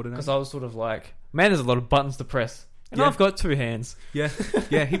 Half Coordinated. Because I was sort of like, man, there's a lot of buttons to press. And Yeah. I've got 2 hands. Yeah,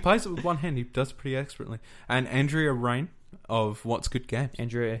 he plays it with one hand. He does it pretty expertly. And Andrea Rain of What's Good Games.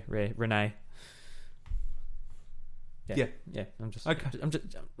 Andrea, Renee. Yeah. Yeah. I'm just Okay.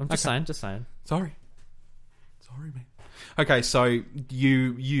 saying. Sorry, man. Okay, so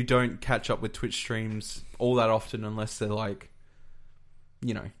you don't catch up with Twitch streams all that often unless they're like,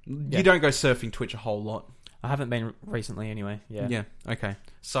 you don't go surfing Twitch a whole lot. I haven't been recently anyway. Yeah. Okay.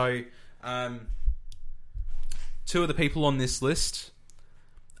 So, 2 of the people on this list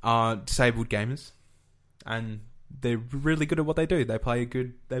are disabled gamers, and they're really good at what they do. They play a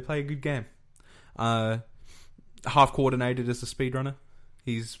good game. Half Coordinated as a speedrunner.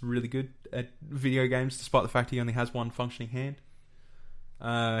 He's really good at video games, despite the fact he only has one functioning hand.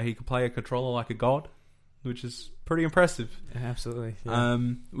 He can play a controller like a god, which is pretty impressive. Yeah, absolutely. Yeah.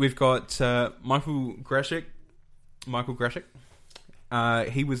 We've got Michael Grzyk.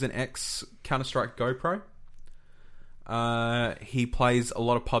 He was an ex Counter-Strike Go pro. He plays a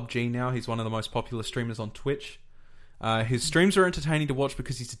lot of PUBG now. He's one of the most popular streamers on Twitch. His streams are entertaining to watch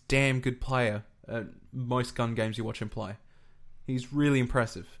because he's a damn good player at most gun games you watch him play. He's really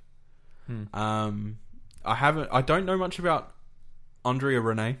impressive. I don't know much about Andrea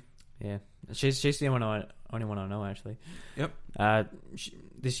Renee. Yeah, she's the only one I know actually. Yep.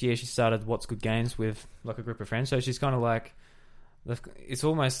 This year she started What's Good Games with like a group of friends, so she's kind of like, it's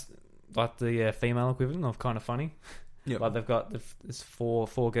almost like the female equivalent of Kind of Funny. Yep. Like they've got there's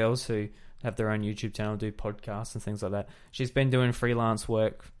four girls who have their own YouTube channel, do podcasts and things like that. She's been doing freelance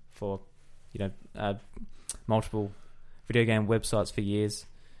work for multiple video game websites for years,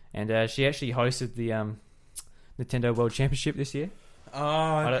 and she actually hosted the Nintendo World Championship this year.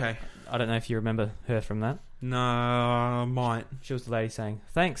 Oh, okay. I don't know if you remember her from that. No, I might. She was the lady saying,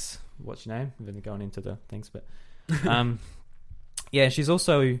 "Thanks, what's your name?" We've been going into the things, but yeah, she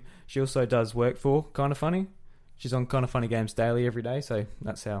also does work for Kind of Funny. She's on Kind of Funny Games daily every day, so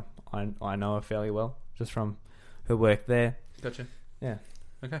that's how I know her fairly well, just from her work there. Gotcha. Yeah.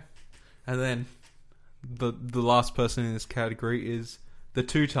 Okay. And then the last person in this category is the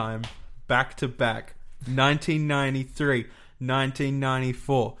 2-time back-to-back 1993,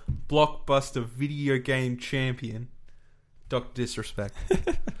 1994 blockbuster video game champion, Dr. Disrespect.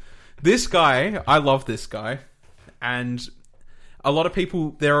 This guy, I love this guy, and there are a lot of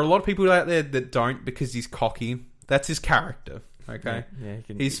people out there that don't because he's cocky. That's his character. Okay, yeah,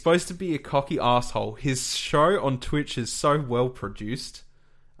 he's supposed to be a cocky asshole. His show on Twitch is so well produced.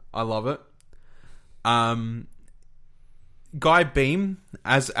 I love it. Guy Beam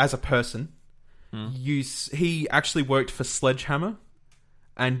as a person, he actually worked for Sledgehammer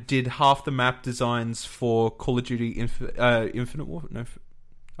and did half the map designs for Call of Duty Infinite Warfare. No,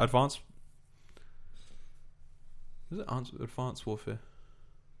 Advanced. Is it Advanced Warfare?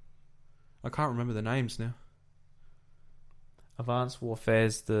 I can't remember the names now. Advanced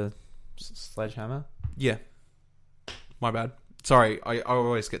Warfare's the Sledgehammer. Yeah, my bad. Sorry, I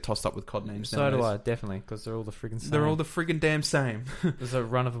always get tossed up with COD names. So nowadays. do I, definitely, because they're all the friggin' same. They're all the friggin' damn same. There's a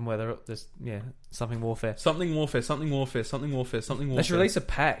run of them where there's something Warfare. Something Warfare. They should release a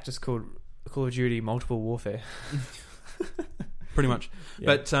pack just called Call of Duty Multiple Warfare. Pretty much.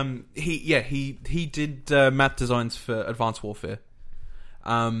 Yeah. But he did map designs for Advanced Warfare.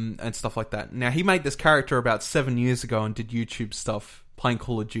 And stuff like that. Now, he made this character about 7 years ago and did YouTube stuff playing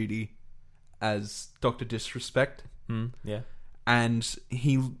Call of Duty as Dr. Disrespect. Yeah. And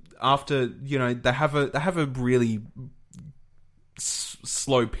he, after, they have a really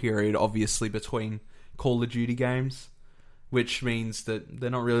slow period, obviously, between Call of Duty games, which means that they're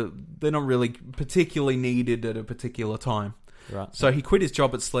not really particularly needed at a particular time. Right. So he quit his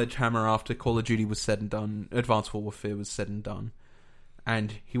job at Sledgehammer after Call of Duty was said and done, Advanced Warfare was said and done.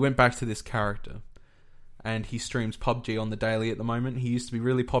 And he went back to this character. And he streams PUBG on the daily at the moment. He used to be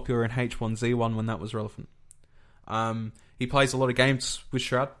really popular in H1Z1 when that was relevant. He plays a lot of games with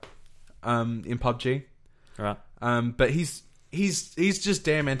Shroud in PUBG. Right. But he's just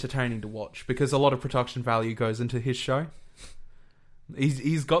damn entertaining to watch because a lot of production value goes into his show.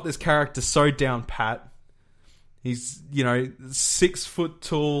 He's got this character so down pat. He's 6 foot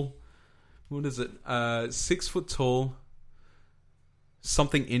tall. What is it? 6 foot tall.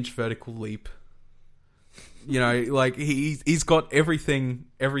 Something inch vertical leap. You know, like he's got everything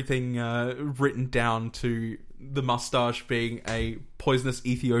written down to the mustache being a poisonous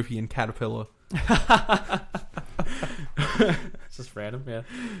Ethiopian caterpillar. It's just random, yeah.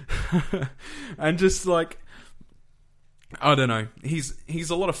 And just like, I don't know, he's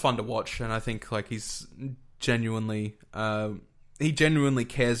a lot of fun to watch, and I think like he's genuinely he genuinely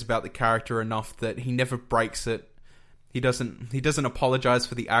cares about the character enough that he never breaks it. He doesn't apologize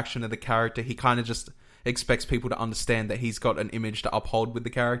for the action of the character. He kind of just expects people to understand that he's got an image to uphold with the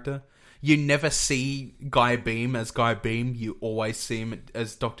character. You never see Guy Beam as Guy Beam. You always see him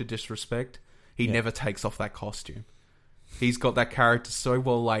as Dr. Disrespect. He never takes off that costume. He's got that character so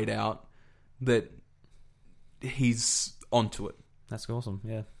well laid out that he's onto it. That's awesome,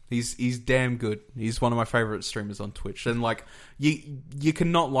 yeah. He's damn good. He's one of my favorite streamers on Twitch. And like, you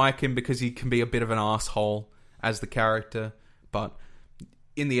cannot like him because he can be a bit of an asshole as the character, but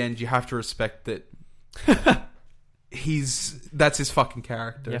in the end you have to respect that that's his fucking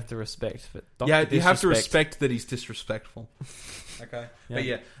character. You have to respect it. You have to respect that he's disrespectful. Okay. Yeah. But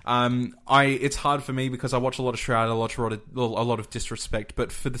yeah, it's hard for me because I watch a lot of Shroud, a lot of Disrespect,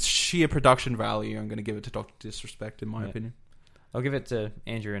 but for the sheer production value, I'm going to give it to Dr. Disrespect in my opinion. I'll give it to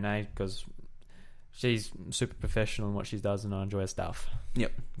Andrew Renee because she's super professional in what she does, and I enjoy her stuff.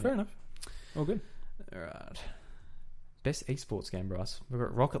 Yep. Fair enough. All good. Alright. Best esports game, Bryce. We've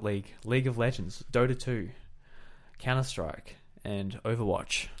got Rocket League, League of Legends, Dota 2, Counter-Strike, and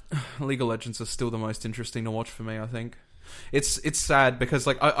Overwatch. League of Legends is still the most interesting to watch for me, I think. It's sad because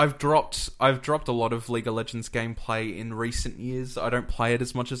like I've dropped a lot of League of Legends gameplay in recent years. I don't play it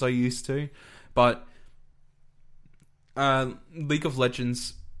as much as I used to, but League of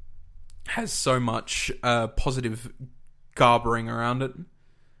Legends has so much positive garbering around it.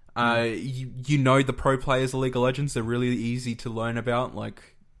 You know the pro players of League of Legends, they're really easy to learn about.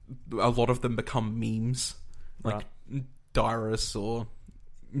 Like, a lot of them become memes. Like, Dyrus or,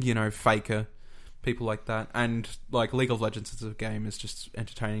 Faker. People like that. And, like, League of Legends as a game is just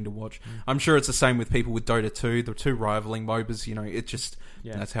entertaining to watch. I'm sure it's the same with people with Dota 2. The two rivaling MOBAs, it just...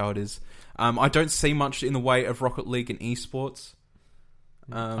 that's how it is. I don't see much in the way of Rocket League and esports.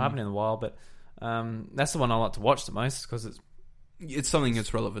 I haven't in a while, but that's the one I like to watch the most because it's something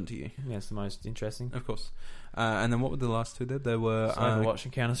that's relevant to you. Yeah, it's the most interesting. Of course. And then what were the last two there? There were... Overwatch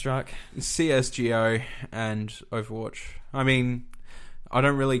and Counter-Strike. CSGO and Overwatch. I mean, I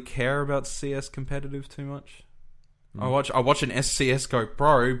don't really care about CS competitive too much. I watch an SCSGO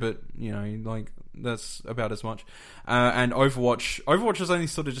Pro, but, that's about as much. And Overwatch is only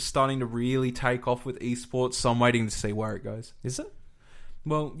sort of just starting to really take off with esports, so I'm waiting to see where it goes. Is it?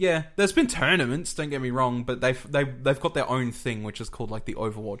 Well, yeah, there's been tournaments, don't get me wrong, but they've got their own thing, which is called like the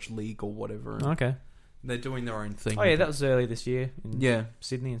Overwatch League or whatever. Okay. They're doing their own thing. Oh yeah, that was early this year in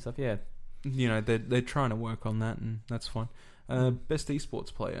Sydney and stuff, yeah. They're trying to work on that, and that's fine. Best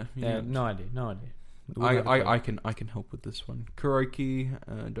esports player. No idea. I can help with this one. Kuroki,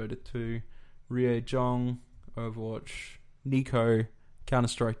 Dota 2, Rie Jong, Overwatch, Nico,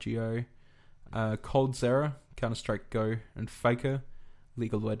 Counter-Strike Go, Coldzera, Counter-Strike Go, and Faker,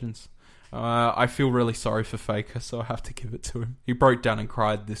 League of Legends. I feel really sorry for Faker, so I have to give it to him. He broke down and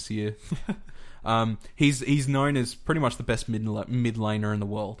cried this year. He's known as pretty much the best mid laner in the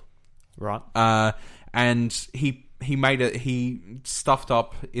world. Right. And he stuffed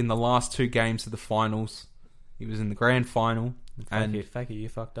up in the last two games of the finals. He was in the grand final. Faker, you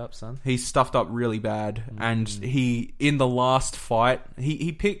fucked up, son. He stuffed up really bad. And in the last fight,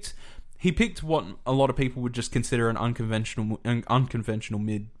 he picked what a lot of people would just consider an unconventional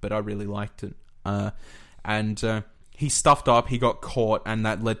mid, but I really liked it. And he stuffed up, he got caught, and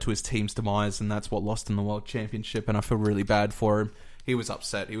that led to his team's demise, and that's what lost him the World Championship, and I feel really bad for him. He was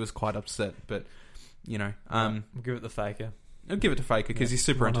upset. He was quite upset, but, We'll give it to Faker. I'll give it to Faker, because he's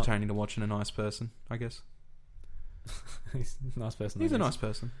super entertaining to watch and a nice person, I guess. He's a nice person. He's a nice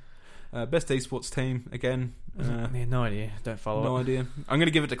person. Best esports team, again. No idea. Don't follow No idea. I'm going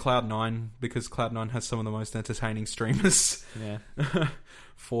to give it to Cloud9 because Cloud9 has some of the most entertaining streamers. Yeah.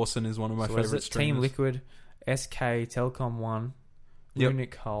 Forsen is one of my favourite streamers. Team Liquid, SK, Telcom 1,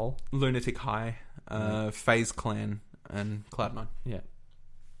 Lunatic Hull. Lunatic High, FaZe Clan, and Cloud9. Yeah.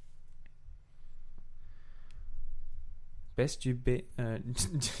 Best debut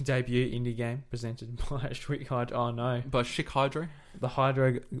indie game presented by Schick Hydro. Oh no. By Schick Hydro? The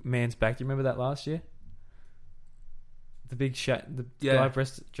Hydro man's back. Do you remember that last year? The big guy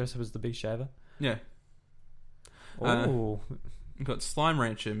dressed up as the big shaver? Yeah. Oh. We've got Slime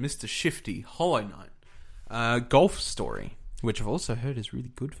Rancher, Mr. Shifty, Hollow Knight, Golf Story, which I've also heard is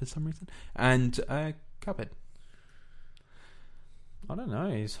really good for some reason, and Cuphead. I don't know.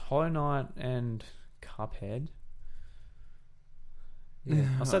 Is Hollow Knight and Cuphead. Yeah,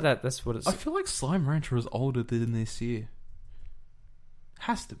 I'll say that. That's what it's. I feel like Slime Rancher was older than this year.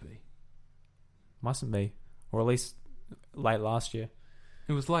 Has to be. Mustn't be, or at least late last year,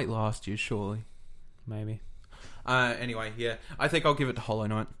 It was late last year, surely. maybe. Anyway, yeah, I think I'll give it to Hollow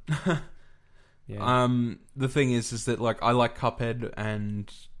Knight. Yeah. The thing is that like I like Cuphead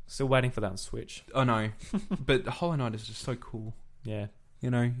and Still waiting for that on Switch. I know, but Hollow Knight is just so cool. Yeah. You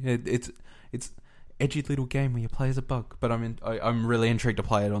know, it's edgy little game where you play as a bug. But I'm really intrigued to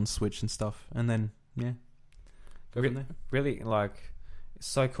play it on Switch and stuff. And then yeah, go from there. Really, like, it's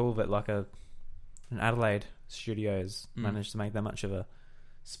so cool that like an Adelaide Studios managed to make that much of a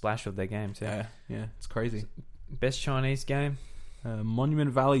splash with their game too. Yeah, it's crazy. Best Chinese game.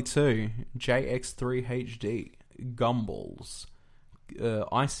 Monument Valley 2, JX3 HD, Gumballs,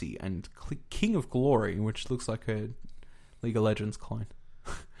 Icy, and King of Glory, which looks like a League of Legends clone.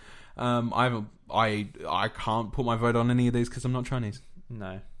 I can't put my vote on any of these because I'm not Chinese.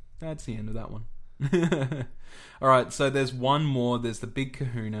 No. That's the end of that one. Alright, so there's one more. There's the big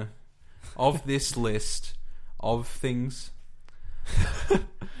kahuna of this list of things.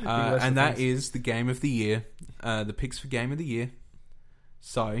 And that is the Game of the Year. The picks for Game of the Year.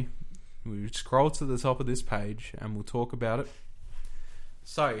 So, we scroll to the top of this page and we'll talk about it.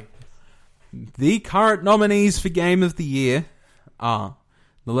 So, the current nominees for Game of the Year are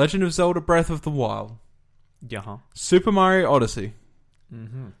The Legend of Zelda Breath of the Wild, Yeah. Super Mario Odyssey,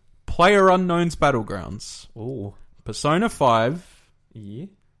 Mm-hmm. PlayerUnknown's Battlegrounds, Oh. Persona 5, Yeah.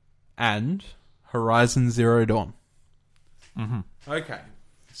 and Horizon Zero Dawn. Mm-hmm. Okay.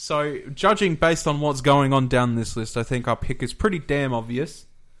 So, judging based on what's going on down this list, I think our pick is pretty damn obvious.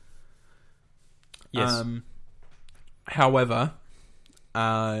 Yes. However,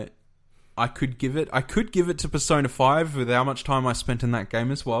 I could give it to Persona 5 with how much time I spent in that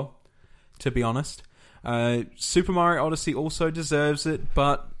game as well, to be honest. Super Mario Odyssey also deserves it,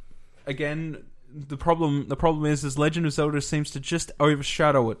 but again, the problem is Legend of Zelda seems to just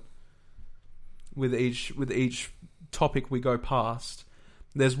overshadow it with each topic we go past.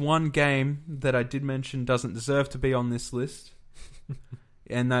 There's one game that I did mention doesn't deserve to be on this list,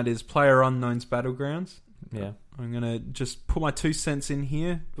 and that is PlayerUnknown's Battlegrounds. Yeah. I'm going to just put my 2 cents in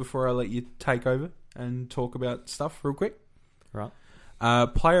here before I let you take over and talk about stuff real quick. Right.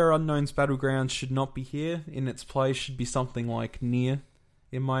 PlayerUnknown's Battlegrounds should not be here. In its place should be something like Nier,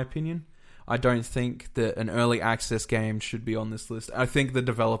 in my opinion. I don't think that an early access game should be on this list. I think the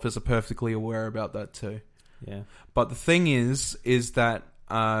developers are perfectly aware about that too. Yeah. But the thing is that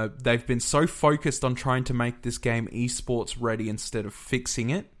they've been so focused on trying to make this game esports ready instead of fixing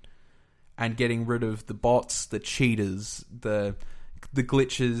it and getting rid of the bots, the cheaters, the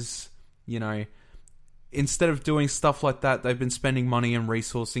glitches, you know. Instead of doing stuff like that, they've been spending money and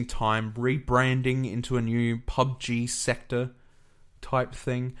resourcing time rebranding into a new PUBG sector type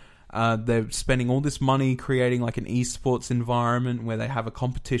thing. They're spending all this money creating like an esports environment where they have a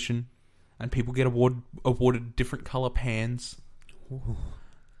competition and people get awarded different color pans. Ooh.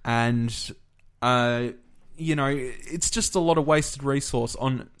 And, you know, it's just a lot of wasted resource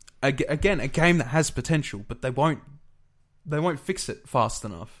on, again, a game that has potential, but they won't fix it fast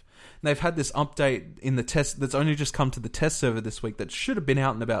enough. And they've had this update in the test that's only just come to the test server this week that should have been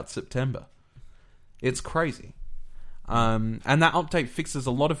out in about September. It's crazy. And that update fixes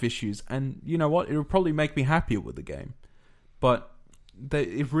a lot of issues, and you know what? It'll probably make me happier with the game. But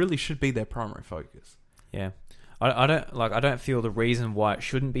it really should be their primary focus. Yeah. I don't feel the reason why it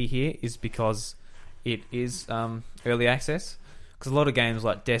shouldn't be here is because it is early access. Because a lot of games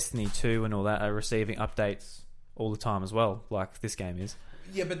like Destiny 2 and all that are receiving updates all the time as well, like this game is.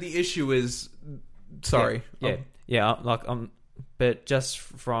 Yeah, but the issue is... Sorry. But just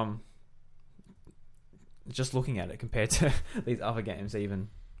from... Just looking at it compared to these other games even,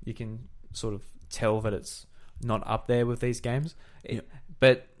 you can sort of tell that it's not up there with these games.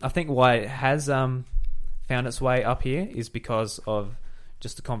 But I think why it has... found its way up here is because of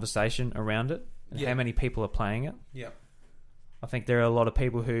just the conversation around it and how many people are playing it. Yeah. I think there are a lot of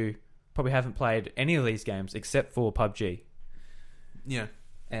people who probably haven't played any of these games except for PUBG. Yeah.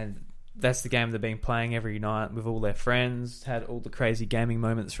 And that's the game they've been playing every night with all their friends, had all the crazy gaming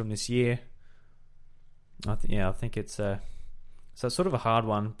moments from this year. I think it's so it's sort of a hard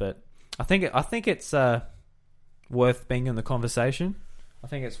one, but I think it's worth being in the conversation. I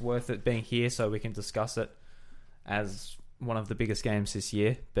think it's worth it being here so we can discuss it as one of the biggest games this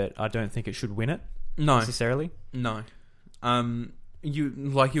year, but I don't think it should win it necessarily. No.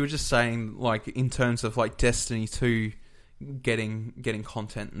 You were just saying, like, in terms of like Destiny 2 getting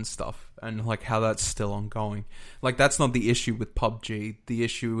content and stuff, and like how that's still ongoing. Like that's not the issue with PUBG. The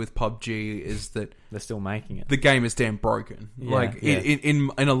issue with PUBG is that they're still making it. The game is damn broken.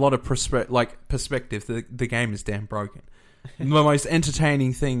 In a lot of perspective, the game is damn broken. The most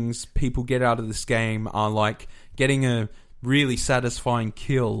entertaining things people get out of this game are like getting a really satisfying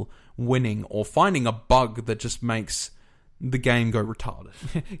kill, winning, or finding a bug that just makes the game go retarded.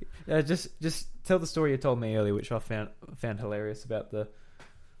 Just tell the story you told me earlier, which I found hilarious about the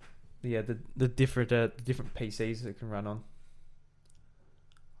different PCs that can run on.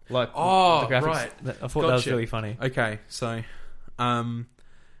 Like the graphics. Right. I thought that was really funny. Okay, so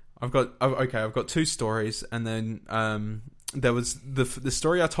I've got two stories, and then there was the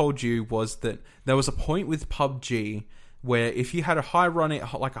story I told you was that there was a point with PUBG where if you had a high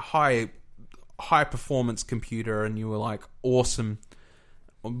performance computer and you were like awesome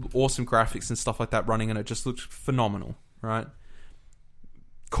graphics and stuff like that running, and it just looked phenomenal, right?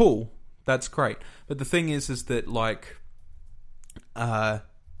 Cool, that's great. But the thing is that like,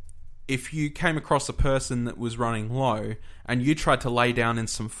 if you came across a person that was running low and you tried to lay down in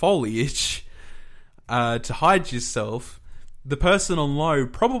some foliage to hide yourself, the person on low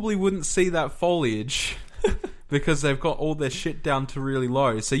probably wouldn't see that foliage. Because they've got all their shit down to really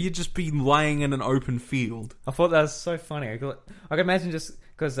low. So you'd just be laying in an open field. I thought that was so funny. I could imagine just...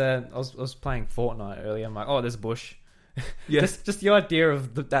 Because I was playing Fortnite earlier. I'm like, oh, there's a bush. Yeah. just the idea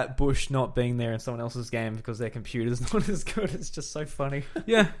of that bush not being there in someone else's game because their computer's not as good. It's just so funny.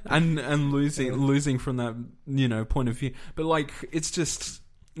 Yeah, and losing from that, point of view. But, like, it's just...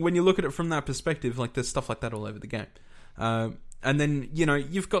 When you look at it from that perspective, like, there's stuff like that all over the game. And then,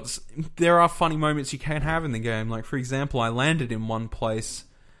 there are funny moments you can have in the game. Like, for example, I landed in one place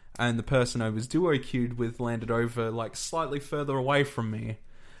and the person I was duo queued with landed over, like, slightly further away from me.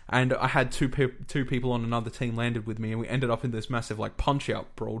 And I had two people on another team landed with me, and we ended up in this massive, like,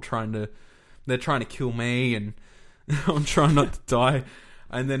 punch-out brawl they're trying to kill me, and I'm trying not to die.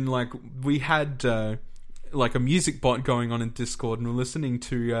 And then, like, we had, like, a music bot going on in Discord, and we're listening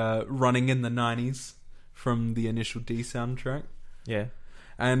to Running in the 90s. From the Initial D soundtrack. Yeah.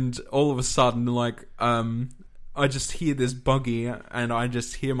 And all of a sudden, like, I just hear this buggy, and I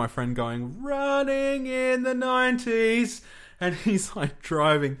just hear my friend going, "Running in the 90s," and he's, like,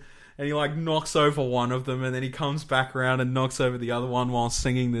 driving, and he, like, knocks over one of them, and then he comes back around and knocks over the other one while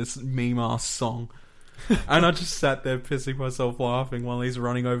singing this meme-ass song. And I just sat there pissing myself laughing while he's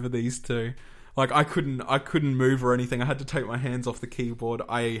running over these two. Like, I couldn't move or anything. I had to take my hands off the keyboard.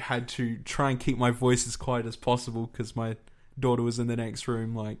 I had to try and keep my voice as quiet as possible because my daughter was in the next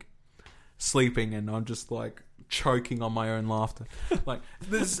room, like, sleeping, and I'm just, like, choking on my own laughter. Like,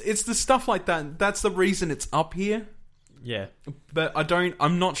 it's the stuff like that. That's the reason it's up here. Yeah. But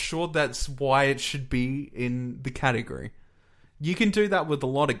I'm not sure that's why it should be in the category. You can do that with a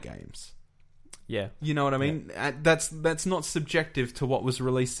lot of games. Yeah. You know what I mean? Yeah. That's not subjective to what was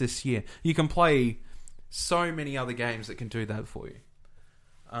released this year. You can play so many other games that can do that for you.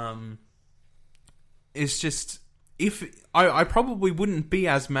 It's just... I probably wouldn't be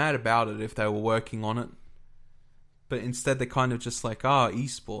as mad about it if they were working on it. But instead they're kind of just like,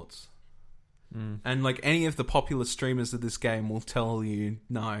 esports. Mm. And like any of the popular streamers of this game will tell you,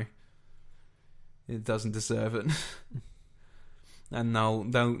 no, it doesn't deserve it. And they'll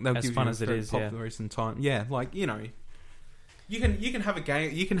as give fun you as a it very is, popular recent time. Yeah, like, you can have a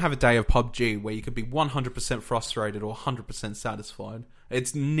game. You can have a day of PUBG where you could be 100% frustrated or 100% satisfied.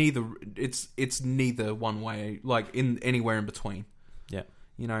 It's neither. It's neither one way. Like in anywhere in between. Yeah.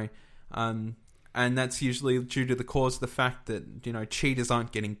 And that's usually due to the cause of the fact that cheaters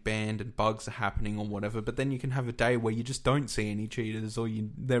aren't getting banned and bugs are happening or whatever. But then you can have a day where you just don't see any cheaters or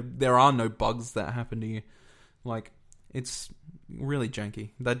there are no bugs that happen to you. Like, it's really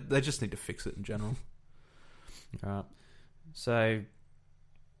janky. They just need to fix it in general. Alright. So,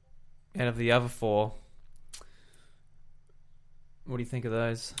 out of the other four, what do you think of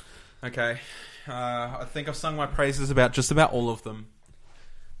those? Okay. I think I've sung my praises about just about all of them.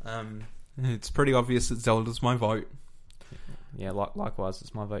 It's pretty obvious that Zelda's my vote. Yeah, likewise,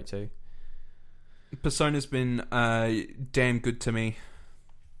 it's my vote too. Persona's been damn good to me.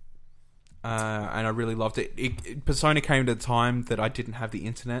 And I really loved it. Persona came at a time that I didn't have the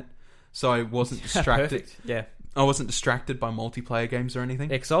internet, so I wasn't distracted. Perfect. Yeah. I wasn't distracted by multiplayer games or anything.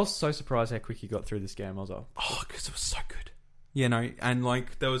 Yeah, because I was so surprised how quick you got through this game. I was like, because it was so good. And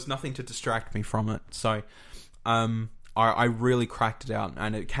like there was nothing to distract me from it. So, I really cracked it out,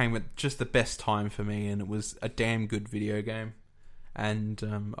 and it came at just the best time for me, and it was a damn good video game.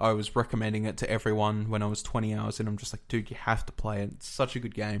 And I was recommending it to everyone when I was 20 hours in. I'm just like, dude, you have to play it. It's such a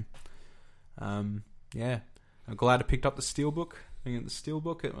good game. Yeah. I'm glad I picked up the Steelbook. I got the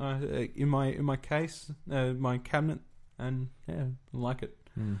Steelbook in my case, my cabinet, and yeah, I like it.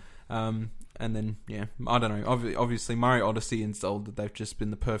 And then, yeah, I don't know. Obviously, Mario Odyssey and Zelda, they've just been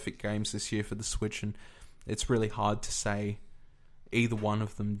the perfect games this year for the Switch, and it's really hard to say either one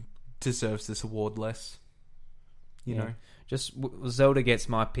of them deserves this award less. You know? Just Zelda gets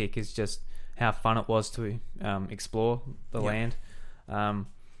my pick is just how fun it was to explore the land.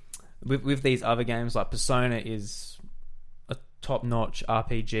 With these other games, like Persona is a top-notch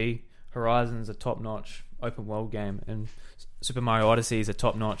RPG, Horizon's a top-notch open-world game, and Super Mario Odyssey is a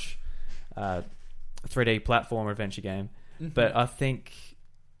top-notch 3D platform adventure game. But I think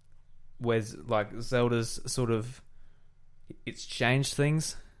where's like Zelda's sort of it's changed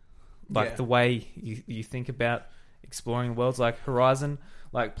things, like the way you think about exploring worlds. Like Horizon,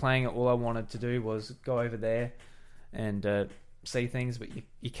 like playing it, all I wanted to do was go over there and see things, but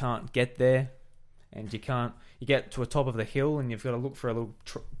you can't get there, and you get to a top of the hill and you've got to look for a little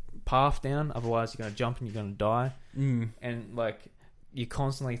path down, otherwise you're going to jump and you're going to die. And like you're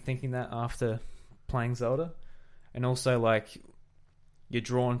constantly thinking that after playing Zelda, and also like you're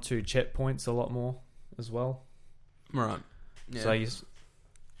drawn to checkpoints a lot more as well, right? So I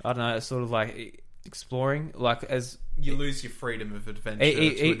don't know, it's sort of like exploring, like as you lose your freedom of adventure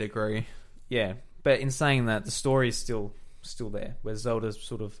to a degree. Yeah, but in saying that, the story is still there, where Zelda's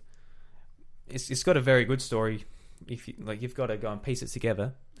sort of it's got a very good story. If you, like, you've got to go and piece it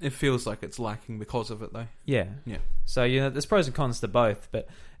together. It feels like it's lacking because of it, though. Yeah. So there's pros and cons to both, but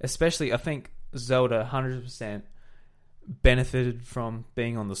especially I think Zelda 100% benefited from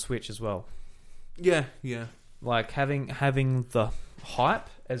being on the Switch as well. Yeah. Like having the hype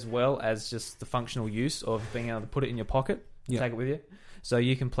as well as just the functional use of being able to put it in your pocket, take it with you. So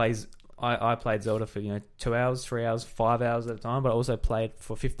you can play. I played Zelda for 2 hours, 3 hours, 5 hours at a time, but I also played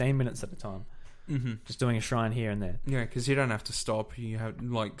for 15 minutes at a time. Just doing a shrine here and there. Yeah, because you don't have to stop. You have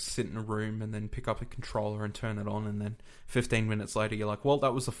sit in a room and then pick up a controller and turn it on, and then 15 minutes later you're like, well,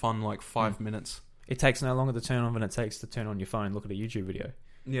 that was a fun 5 minutes. It takes no longer to turn on than it takes to turn on your phone and look at a YouTube video.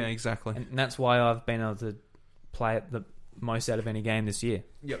 Yeah, exactly. And that's why I've been able to play it the most out of any game this year.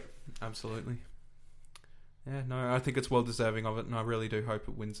 Yep, absolutely. Yeah, no, I think it's well deserving of it, and I really do hope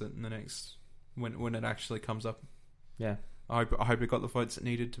it wins it in the next when it actually comes up. Yeah. I hope it got the votes it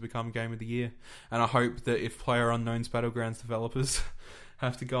needed to become Game of the Year. And I hope that if PlayerUnknown's Battlegrounds developers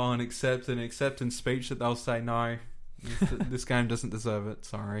have to go and accept an acceptance speech, that they'll say, no, this game doesn't deserve it.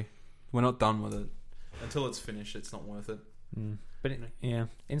 Sorry. We're not done with it. Until it's finished, it's not worth it. But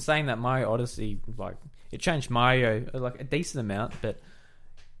in saying that, Mario Odyssey, it changed Mario a decent amount, but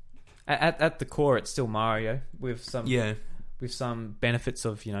at the core, it's still Mario with some benefits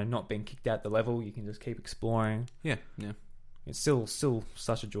of not being kicked out the level. You can just keep exploring. Yeah. It's still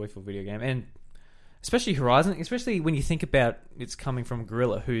such a joyful video game, and especially Horizon, especially when you think about it's coming from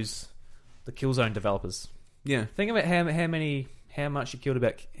Guerrilla, who's the Killzone developers. Yeah, think about how much you cared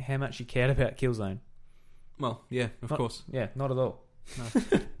about Killzone. Well, yeah, of course. Yeah, not at all. No.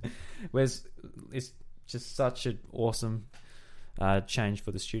 Whereas it's just such an awesome change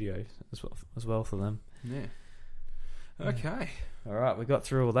for the studio as well for them. Yeah. Okay. All right, we got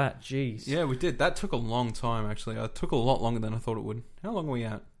through all that. Jeez. Yeah, we did. That took a long time, actually. It took a lot longer than I thought it would. How long are we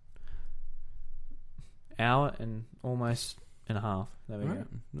at? Hour and almost and a half. There we go.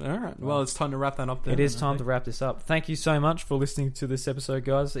 All right. Well, it's time to wrap that up then. It is time to wrap this up. Thank you so much for listening to this episode,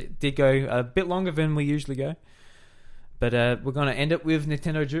 guys. It did go a bit longer than we usually go. But we're going to end it with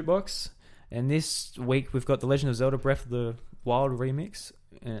Nintendo Jukebox. And this week we've got The Legend of Zelda Breath of the Wild remix.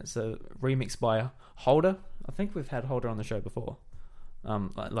 And it's a remix by Holder. I think we've had Holder on the show before.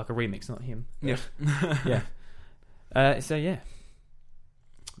 Like a remix, not him. Yeah. Yeah. So, yeah.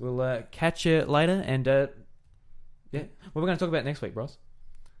 We'll catch you later. And, yeah. What are we going to talk about next week, Bros?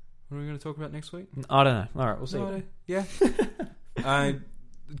 What are we going to talk about next week? I don't know. All right, we'll see. Yeah.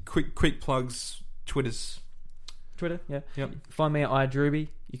 Quick plugs. Twitter, yeah. Yep. Find me at iDruby.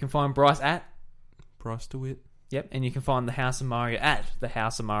 You can find Bryce at Bryce DeWitt. Yep, and you can find the House of Mario at the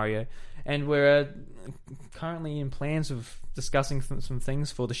House of Mario. And we're currently in plans of discussing some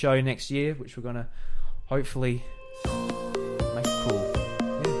things for the show next year, which we're going to hopefully make it cool.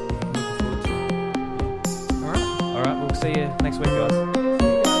 Yeah, looking forward to it. All right, we'll see you next week, guys.